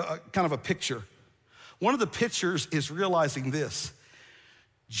me give you a kind of a picture. One of the pictures is realizing this: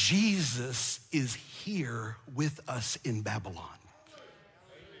 Jesus is here with us in Babylon.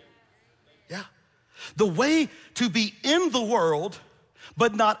 Yeah. The way to be in the world,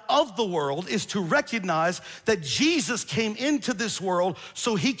 but not of the world, is to recognize that Jesus came into this world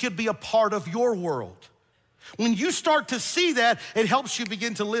so he could be a part of your world. When you start to see that, it helps you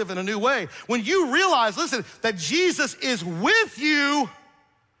begin to live in a new way. When you realize, listen, that Jesus is with you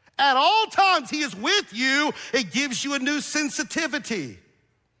at all times, he is with you, it gives you a new sensitivity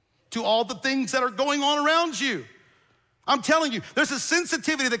to all the things that are going on around you. I'm telling you, there's a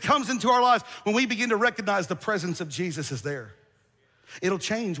sensitivity that comes into our lives when we begin to recognize the presence of Jesus is there. It'll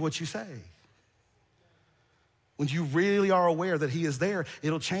change what you say. When you really are aware that he is there,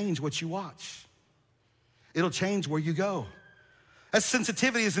 it'll change what you watch. It'll change where you go. That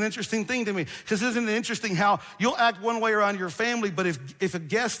sensitivity is an interesting thing to me, because isn't it interesting how you'll act one way around your family, but if a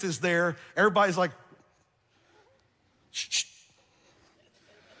guest is there, everybody's like, shh, shh.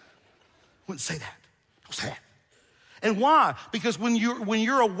 Wouldn't say that. Don't say that. And why? Because when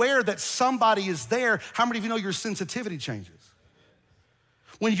you're aware that somebody is there, how many of you know your sensitivity changes?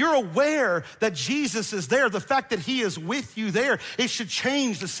 When you're aware that Jesus is there, the fact that he is with you there, it should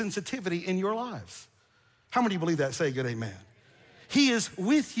change the sensitivity in your lives. How many believe that? Say a good amen. He is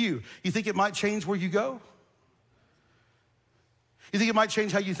with you. You think it might change where you go? You think it might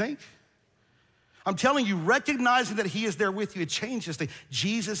change how you think? I'm telling you, recognizing that he is there with you, it changes things.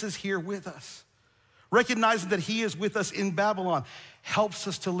 Jesus is here with us. Recognizing that he is with us in Babylon helps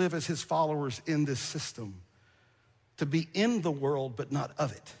us to live as his followers in this system, to be in the world but not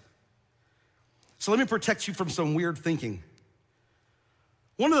of it. So let me protect you from some weird thinking.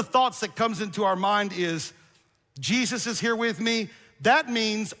 One of the thoughts that comes into our mind is, Jesus is here with me. That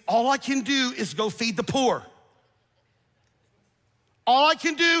means all I can do is go feed the poor. All I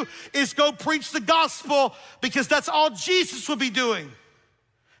can do is go preach the gospel, because that's all Jesus would be doing.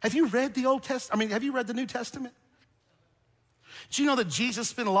 Have you read the Old Testament? Have you read the New Testament? Do you know that Jesus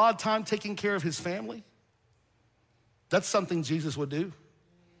spent a lot of time taking care of his family? That's something Jesus would do.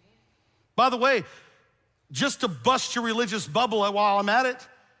 By the way, just to bust your religious bubble while I'm at it,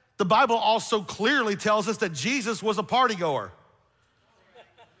 the Bible also clearly tells us that Jesus was a party goer.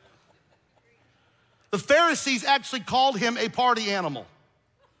 The Pharisees actually called him a party animal.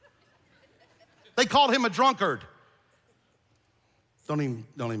 They called him a drunkard. Don't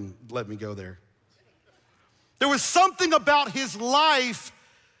even let me go there. There was something about his life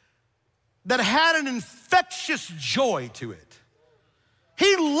that had an infectious joy to it.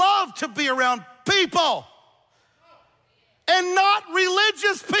 He loved to be around people and not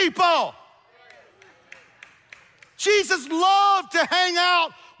religious people. Jesus loved to hang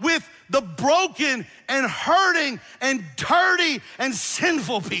out with the broken and hurting and dirty and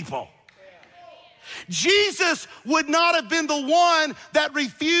sinful people. Jesus would not have been the one that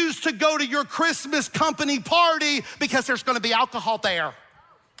refused to go to your Christmas company party because there's gonna be alcohol there.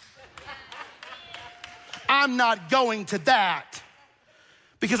 I'm not going to that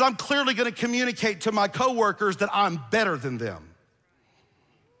because I'm clearly gonna communicate to my coworkers that I'm better than them.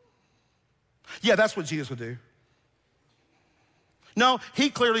 Yeah, that's what Jesus would do. No, he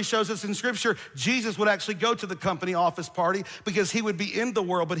clearly shows us in Scripture, Jesus would actually go to the company office party because he would be in the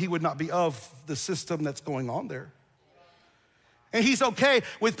world, but he would not be of the system that's going on there. And he's okay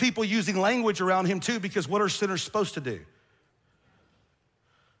with people using language around him too, because what are sinners supposed to do?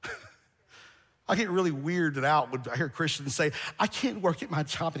 I get really weirded out when I hear Christians say, I can't work at my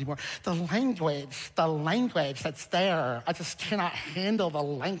job anymore. The language that's there, I just cannot handle the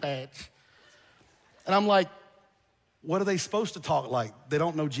language. And I'm like, what are they supposed to talk like? They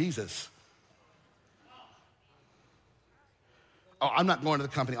don't know Jesus. Oh, I'm not going to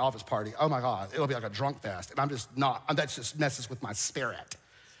the company office party. Oh my God, it'll be like a drunk fest. And I'm just not, that just messes with my spirit.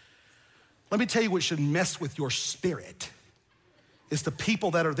 Let me tell you what should mess with your spirit is the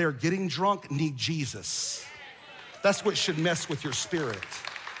people that are there getting drunk need Jesus. That's what should mess with your spirit.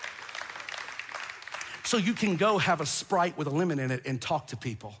 So you can go have a Sprite with a lemon in it and talk to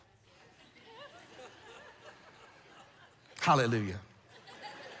people. Hallelujah.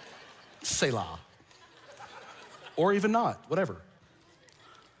 Selah. Or even not, whatever.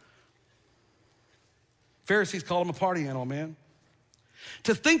 Pharisees called him a party animal, man.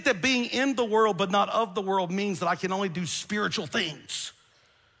 To think that being in the world but not of the world means that I can only do spiritual things.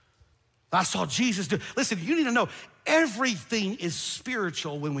 I saw Jesus do. Listen, you need to know everything is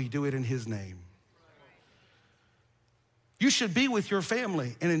spiritual when we do it in his name. You should be with your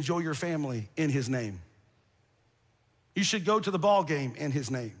family and enjoy your family in his name. You should go to the ball game in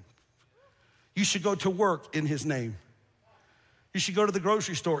his name. You should go to work in his name. You should go to the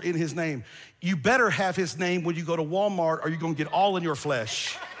grocery store in his name. You better have his name when you go to Walmart or you're gonna get all in your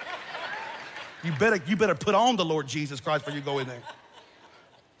flesh. You better put on the Lord Jesus Christ before you go in there.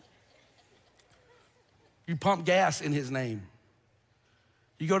 You pump gas in his name.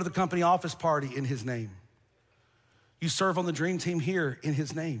 You go to the company office party in his name. You serve on the dream team here in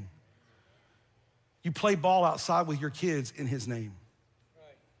his name. You play ball outside with your kids in his name.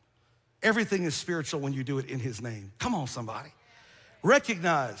 Right. Everything is spiritual when you do it in his name. Come on, somebody.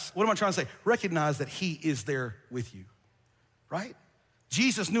 Recognize, what am I trying to say? Recognize that he is there with you, right?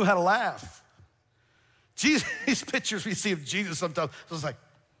 Jesus knew how to laugh. Jesus, these pictures we see of Jesus sometimes, it's like,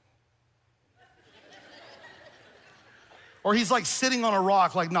 or he's like sitting on a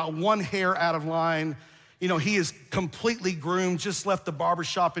rock, like not one hair out of line. You know, he is completely groomed, just left the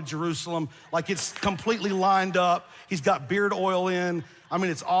barbershop in Jerusalem, like it's completely lined up. He's got beard oil in. I mean,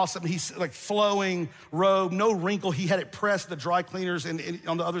 it's awesome. He's like flowing robe, no wrinkle. He had it pressed, the dry cleaners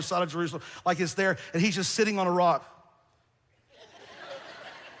on the other side of Jerusalem, like it's there. And he's just sitting on a rock.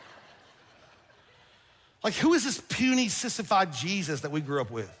 Like, who is this puny, sissified Jesus that we grew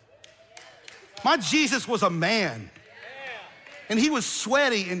up with? My Jesus was a man. And he was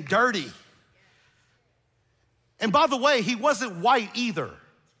sweaty and dirty. And by the way, he wasn't white either.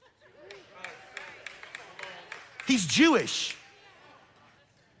 He's Jewish.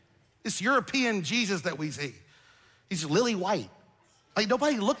 This European Jesus that we see, he's lily white. Like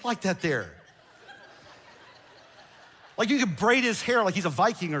nobody looked like that there. Like you could braid his hair like he's a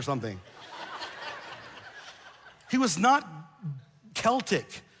Viking or something. He was not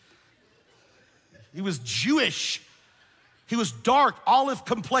Celtic. He was Jewish. He was dark, olive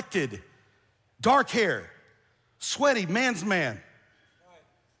complected, dark hair. Sweaty, man's man.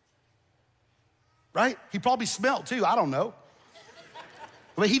 Right? He probably smelled too, I don't know.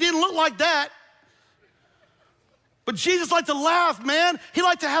 But he didn't look like that. But Jesus liked to laugh, man. He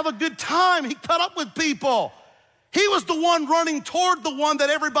liked to have a good time. He cut up with people. He was the one running toward the one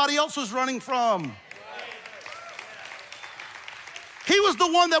that everybody else was running from. He was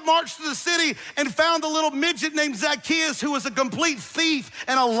the one that marched to the city and found the little midget named Zacchaeus who was a complete thief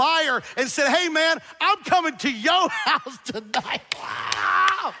and a liar and said, hey man, I'm coming to your house tonight.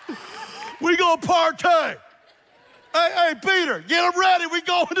 Wow. We gonna party. Hey, Peter, get him ready. We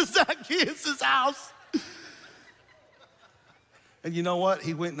going to Zacchaeus' house. And you know what?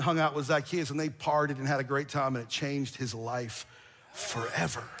 He went and hung out with Zacchaeus and they partied and had a great time and it changed his life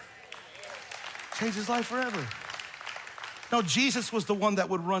forever. Changed his life forever. No, Jesus was the one that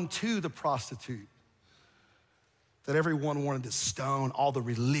would run to the prostitute that everyone wanted to stone, all the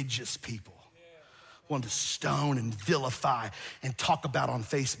religious people wanted to stone and vilify and talk about on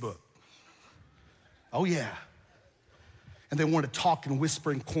Facebook. Oh yeah. And they wanted to talk and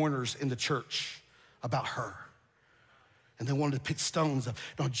whisper in corners in the church about her. And they wanted to pick stones up.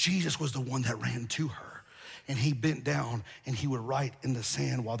 No, Jesus was the one that ran to her. And he bent down and he would write in the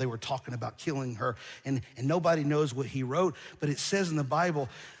sand while they were talking about killing her. And nobody knows what he wrote, but it says in the Bible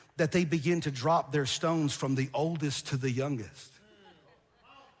that they begin to drop their stones from the oldest to the youngest.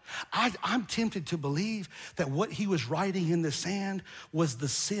 I'm tempted to believe that what he was writing in the sand was the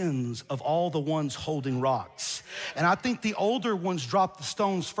sins of all the ones holding rocks. And I think the older ones dropped the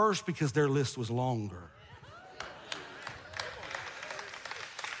stones first because their list was longer.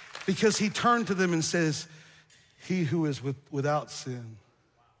 Because he turned to them and says, he who is without sin,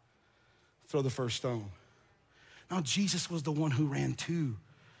 throw the first stone. Now, Jesus was the one who ran to.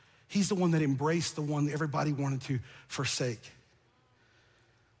 He's the one that embraced the one that everybody wanted to forsake.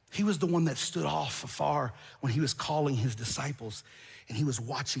 He was the one that stood off afar when he was calling his disciples and he was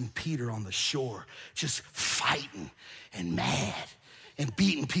watching Peter on the shore, just fighting and mad and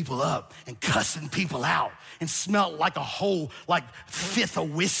beating people up and cussing people out and smelled like a whole fifth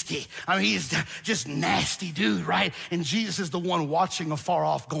of whiskey. I mean, he's just nasty dude, right? And Jesus is the one watching afar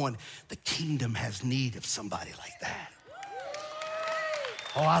off going, the kingdom has need of somebody like that.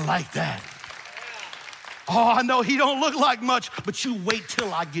 Oh, I like that. Oh, I know he don't look like much, but you wait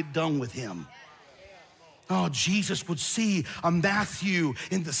till I get done with him. Oh, Jesus would see a Matthew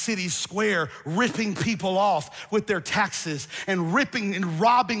in the city square ripping people off with their taxes and ripping and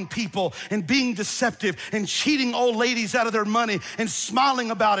robbing people and being deceptive and cheating old ladies out of their money and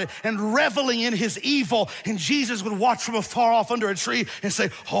smiling about it and reveling in his evil. And Jesus would watch from afar off under a tree and say,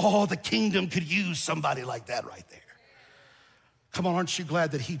 oh, the kingdom could use somebody like that right there. Come on, aren't you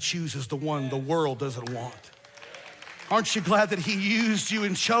glad that he chooses the one the world doesn't want? Aren't you glad that he used you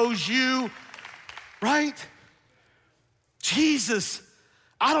and chose you? Right? Jesus,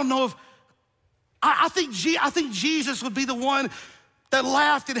 I don't know if, I think Jesus would be the one that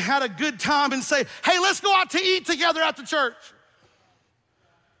laughed and had a good time and say, hey, let's go out to eat together after church.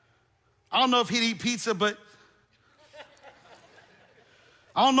 I don't know if he'd eat pizza, but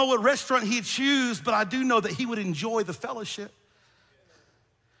I don't know what restaurant he'd choose, but I do know that he would enjoy the fellowship.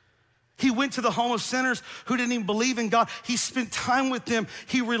 He went to the home of sinners who didn't even believe in God. He spent time with them.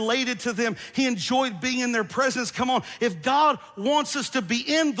 He related to them. He enjoyed being in their presence. Come on, if God wants us to be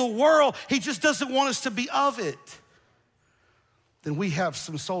in the world, he just doesn't want us to be of it. Then we have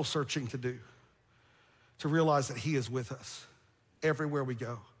some soul searching to do to realize that he is with us everywhere we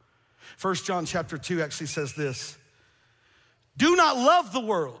go. 1 John chapter 2 actually says this, do not love the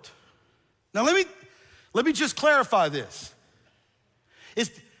world. Now let me just clarify this.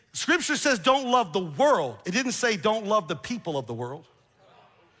 Scripture says don't love the world. It didn't say don't love the people of the world.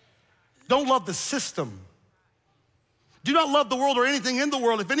 Don't love the system. Do not love the world or anything in the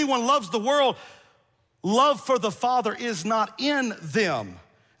world. If anyone loves the world, love for the Father is not in them.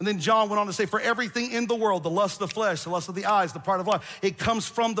 And then John went on to say, for everything in the world, the lust of the flesh, the lust of the eyes, the pride of life, it comes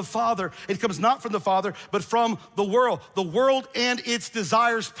from the Father. It comes not from the Father, but from the world. The world and its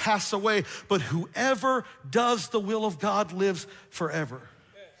desires pass away, but whoever does the will of God lives forever.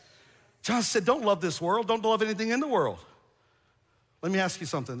 John said, don't love this world. Don't love anything in the world. Let me ask you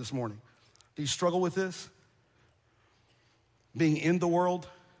something this morning. Do you struggle with this? Being in the world,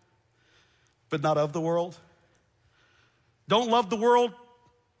 but not of the world? Don't love the world.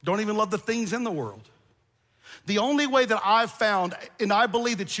 Don't even love the things in the world. The only way that I've found, and I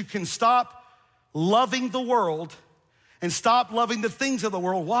believe that you can stop loving the world and stop loving the things of the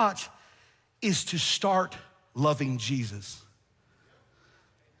world, watch, is to start loving Jesus.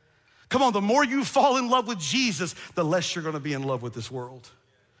 Come on, the more you fall in love with Jesus, the less you're gonna be in love with this world.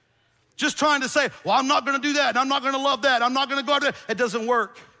 Just trying to say, well, I'm not gonna do that, and I'm not gonna love that, I'm not gonna go after that, it doesn't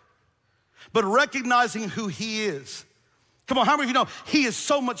work. But recognizing who he is. Come on, how many of you know he is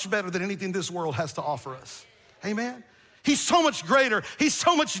so much better than anything this world has to offer us? Amen? He's so much greater, he's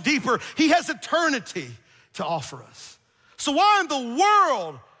so much deeper, he has eternity to offer us. So why in the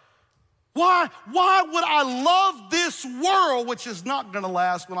world, why would I love this world which is not gonna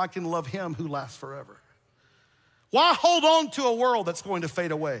last when I can love him who lasts forever? Why hold on to a world that's going to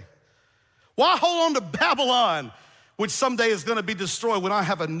fade away? Why hold on to Babylon, which someday is gonna be destroyed, when I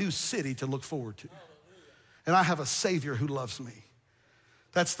have a new city to look forward to? And I have a Savior who loves me.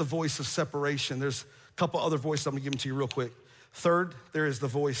 That's the voice of separation. There's a couple other voices, I'm gonna give them to you real quick. Third, there is the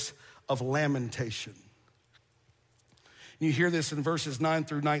voice of lamentation. You hear this in verses 9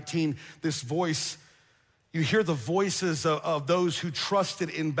 through 19, this voice, you hear the voices of those who trusted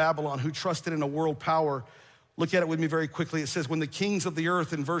in Babylon, who trusted in a world power. Look at it with me very quickly. It says, when the kings of the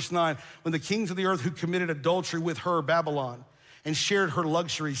earth, in verse 9, when the kings of the earth who committed adultery with her, Babylon, and shared her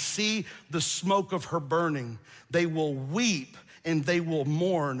luxury, see the smoke of her burning, they will weep and they will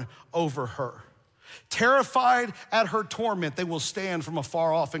mourn over her. Terrified at her torment, they will stand from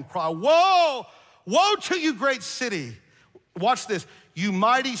afar off and cry, woe, woe to you, great city. Watch this, you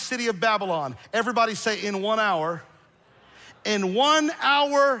mighty city of Babylon. Everybody say, in 1 hour. In 1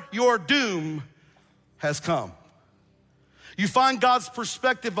 hour, your doom has come. You find God's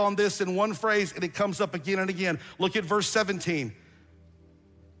perspective on this in one phrase, and it comes up again and again. Look at verse 17.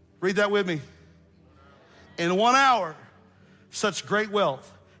 Read that with me. In 1 hour, such great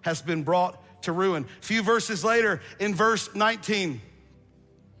wealth has been brought to ruin. A few verses later, in verse 19.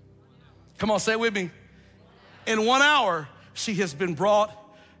 Come on, say it with me. In 1 hour, she has been brought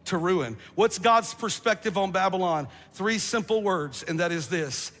to ruin. What's God's perspective on Babylon? 3 simple words, and that is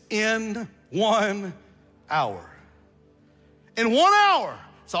this: in 1 hour. In 1 hour,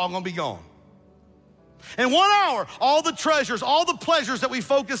 it's all gonna be gone. In 1 hour, all the treasures, all the pleasures that we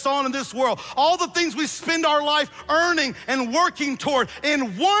focus on in this world, all the things we spend our life earning and working toward,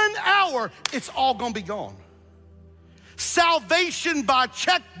 in 1 hour, it's all gonna be gone. Salvation by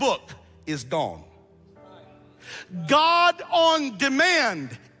checkbook is gone. God on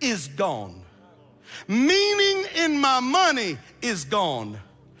demand is gone. Meaning in my money is gone.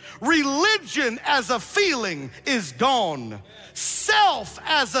 Religion as a feeling is gone. Self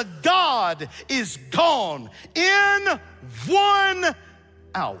as a God is gone in 1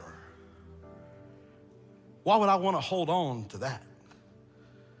 hour. Why would I want to hold on to that?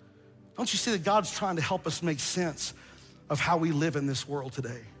 Don't you see that God's trying to help us make sense of how we live in this world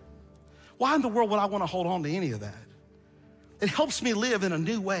today? Why in the world would I want to hold on to any of that? It helps me live in a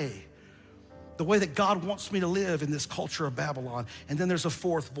new way, the way that God wants me to live in this culture of Babylon. And then there's a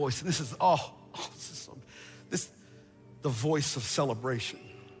fourth voice, and this is the voice of celebration.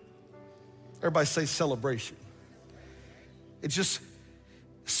 Everybody say celebration. It just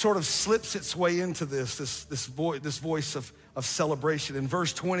sort of slips its way into this voice of celebration. In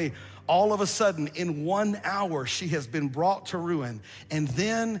verse 20, all of a sudden, in 1 hour, she has been brought to ruin. And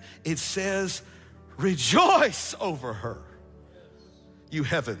then it says, rejoice over her, you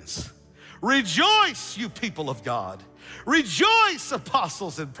heavens. Rejoice, you people of God. Rejoice,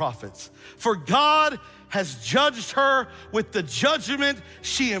 apostles and prophets, for God has judged her with the judgment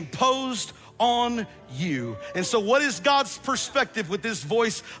she imposed on you. And so what is God's perspective with this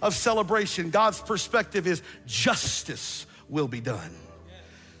voice of celebration? God's perspective is justice will be done.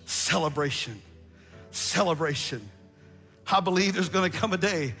 Celebration, celebration. I believe there's gonna come a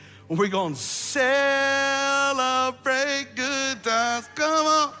day when we're gonna celebrate good times. Come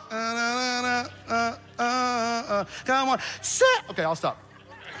on, come on. Okay, I'll stop.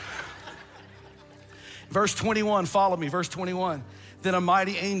 Verse 21, follow me, verse 21. Then a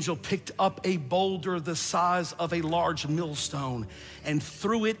mighty angel picked up a boulder the size of a large millstone and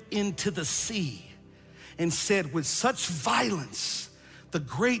threw it into the sea and said, with such violence, the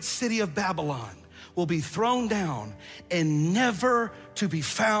great city of Babylon will be thrown down and never to be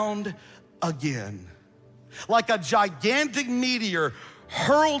found again. Like a gigantic meteor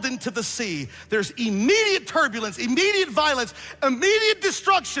hurled into the sea, there's immediate turbulence, immediate violence, immediate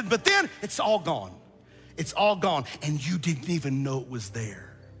destruction, but then it's all gone. It's all gone, and you didn't even know it was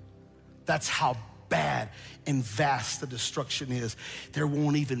there. That's how bad and vast the destruction is. There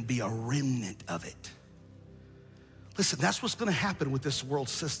won't even be a remnant of it. Listen, that's what's gonna happen with this world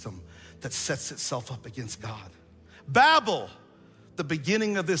system that sets itself up against God. Babel, the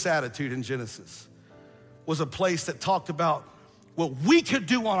beginning of this attitude in Genesis, was a place that talked about what we could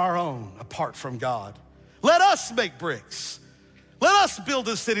do on our own apart from God. Let us make bricks. Let us build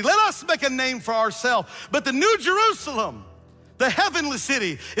a city. Let us make a name for ourselves. But the New Jerusalem, the heavenly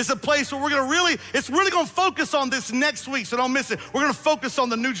city, is a place where it's really gonna focus on this next week, so don't miss it. We're gonna focus on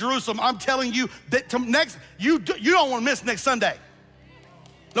the New Jerusalem. I'm telling you that you don't wanna miss next Sunday.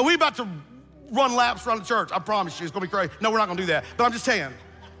 No, we're about to run laps around the church. I promise you, it's gonna be great. No, we're not gonna do that. But I'm just saying,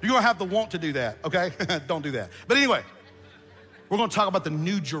 you're gonna have the want to do that, okay? Don't do that. But anyway, we're gonna talk about the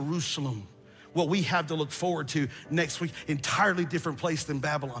New Jerusalem, what we have to look forward to next week. Entirely different place than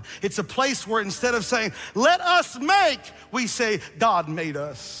Babylon. It's a place where instead of saying, let us make, we say, God made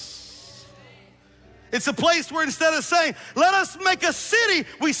us. It's a place where instead of saying, let us make a city,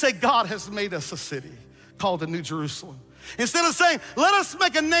 we say, God has made us a city called the New Jerusalem. Instead of saying, let us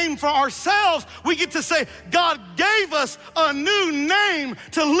make a name for ourselves, we get to say, God gave us a new name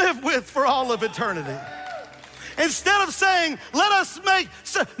to live with for all of eternity. Instead of saying, let us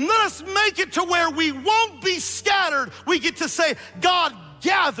make it to where we won't be scattered, we get to say, God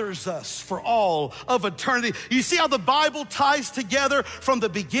gathers us for all of eternity. You see how the Bible ties together from the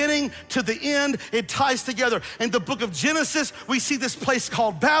beginning to the end? It ties together. In the book of Genesis, we see this place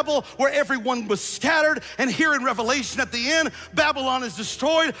called Babel where everyone was scattered. And here in Revelation at the end, Babylon is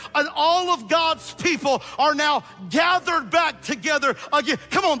destroyed and all of God's people are now gathered back together again.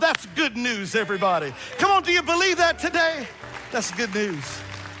 Come on, that's good news, everybody. Come on, do you believe that today? That's good news.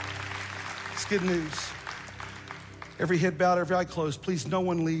 It's good news. Every head bowed, every eye closed. Please, no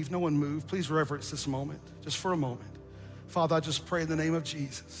one leave, no one move. Please reverence this moment, just for a moment. Father, I just pray in the name of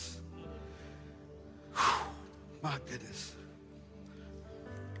Jesus. Whew, my goodness.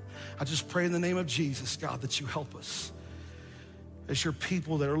 I just pray in the name of Jesus, God, that you help us as your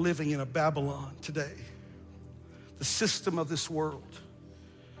people that are living in a Babylon today, the system of this world.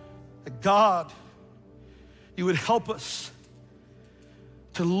 That God, you would help us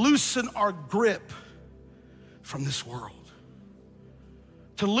to loosen our grip from this world,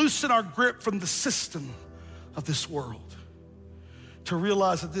 to loosen our grip from the system of this world, to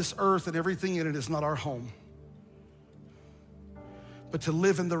realize that this earth and everything in it is not our home, but to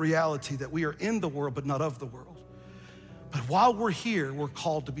live in the reality that we are in the world but not of the world. But while we're here, we're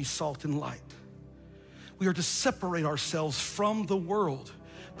called to be salt and light. We are to separate ourselves from the world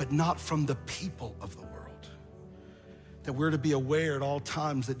but not from the people of the world. That we're to be aware at all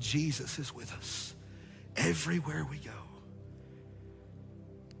times that Jesus is with us everywhere we go.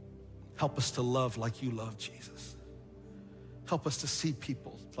 Help us to love like you love, Jesus. Help us to see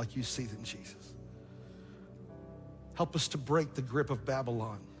people like you see them, Jesus. Help us to break the grip of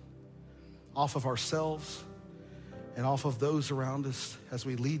Babylon off of ourselves and off of those around us as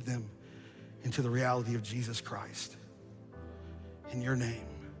we lead them into the reality of Jesus Christ. In your name.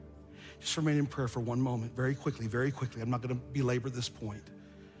 Just remain in prayer for one moment, very quickly, very quickly. I'm not gonna belabor this point.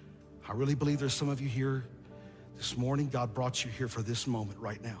 I really believe there's some of you here this morning. God brought you here for this moment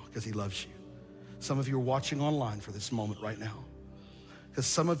right now because he loves you. Some of you are watching online for this moment right now. Because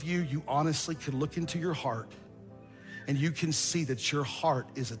some of you, you honestly can look into your heart and you can see that your heart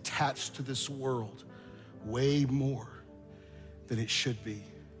is attached to this world way more than it should be.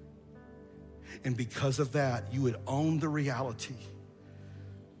 And because of that, you would own the reality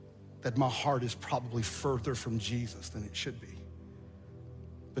that my heart is probably further from Jesus than it should be.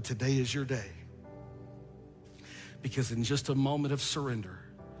 But today is your day. Because in just a moment of surrender,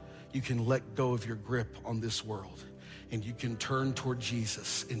 you can let go of your grip on this world and you can turn toward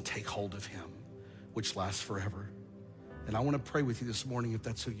Jesus and take hold of him, which lasts forever. And I want to pray with you this morning if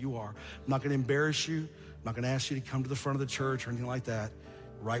that's who you are. I'm not going to embarrass you. I'm not going to ask you to come to the front of the church or anything like that.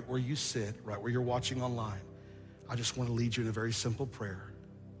 Right where you sit, right where you're watching online, I just want to lead you in a very simple prayer.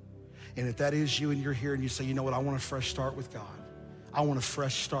 And if that is you and you're here and you say, you know what, I want a fresh start with God. I want a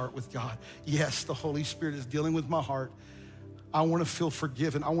fresh start with God. Yes, the Holy Spirit is dealing with my heart. I want to feel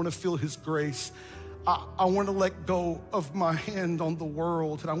forgiven. I want to feel his grace. I want to let go of my hand on the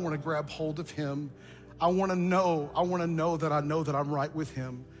world and I want to grab hold of him. I want to know that I know that I'm right with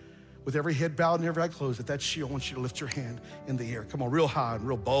him. With every head bowed and every eye closed, if that's you, I want you to lift your hand in the air. Come on, real high and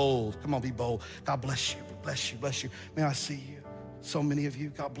real bold. Come on, be bold. God bless you, bless you, bless you. May I see you. So many of you,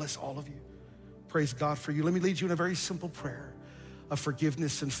 God bless all of you. Praise God for you. Let me lead you in a very simple prayer of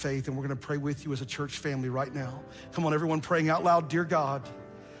forgiveness and faith, and we're gonna pray with you as a church family right now. Come on, everyone praying out loud. Dear God,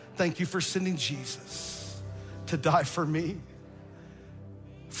 thank you for sending Jesus to die for me.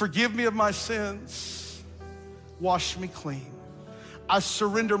 Forgive me of my sins. Wash me clean. I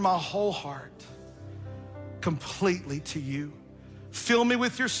surrender my whole heart completely to you. Fill me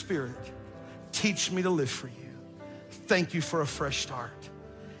with your spirit. Teach me to live for you. Thank you for a fresh start.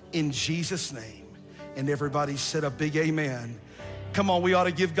 In Jesus' name. And everybody said a big amen. Come on, we ought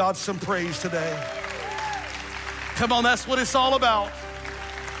to give God some praise today. Come on, that's what it's all about.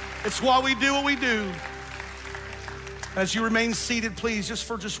 It's why we do what we do. As you remain seated, please, just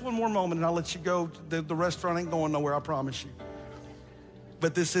for one more moment, and I'll let you go. The restaurant ain't going nowhere, I promise you.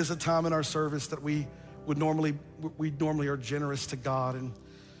 But this is a time in our service that we normally are generous to God, and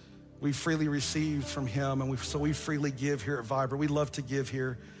we freely received from him, and so we freely give here at Vibrant. We love to give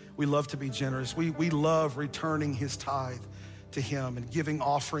here. We love to be generous. We love returning his tithe to him and giving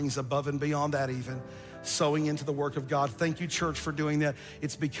offerings above and beyond that even, sowing into the work of God. Thank you, church, for doing that.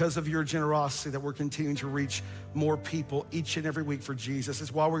 It's because of your generosity that we're continuing to reach more people each and every week for Jesus.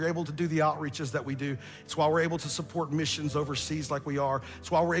 It's why we're able to do the outreaches that we do. It's why we're able to support missions overseas like we are.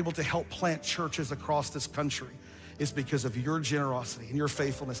 It's why we're able to help plant churches across this country. is because of your generosity and your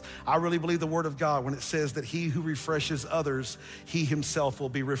faithfulness. I really believe the word of God when it says that he who refreshes others, he himself will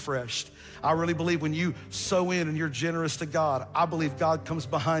be refreshed. I really believe when you sow in and you're generous to God, I believe God comes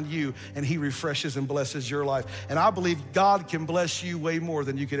behind you and he refreshes and blesses your life. And I believe God can bless you way more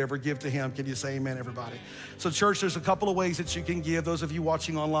than you could ever give to him. Can you say amen, everybody? So church, there's a couple of ways that you can give. Those of you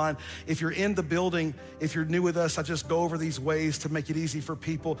watching online, if you're in the building, if you're new with us, I just go over these ways to make it easy for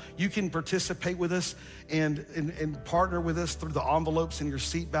people. You can participate with us and partner with us through the envelopes in your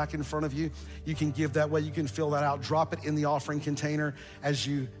seat back in front of you. You can give that way. You can fill that out. Drop it in the offering container as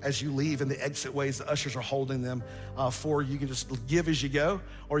you leave in the exit ways. The ushers are holding them for you. You can just give as you go,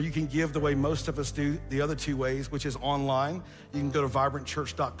 or you can give the way most of us do, the other two ways, which is online. You can go to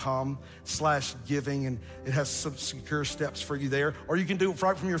vibrantchurch.com/giving, and it has some secure steps for you there. Or you can do it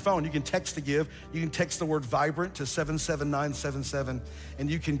right from your phone. You can text to give. You can text the word vibrant to 77977, and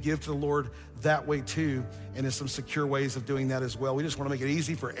you can give to the Lord that way too. And there's some secure ways of doing that as well. We just want to make it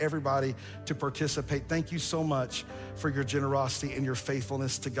easy for everybody to participate. Thank you so much for your generosity and your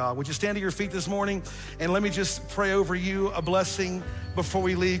faithfulness to God. Would you stand to your feet this morning, and let me just pray over you a blessing before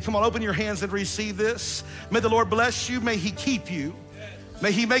we leave. Come on, open your hands and receive this. May the Lord bless you. May he keep you.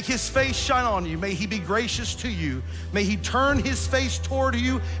 May he make his face shine on you. May he be gracious to you. May he turn his face toward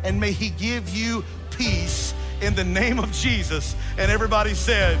you, and may he give you peace in the name of Jesus. And everybody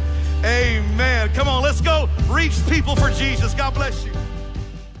said, amen. Come on, let's go reach people for Jesus. God bless you.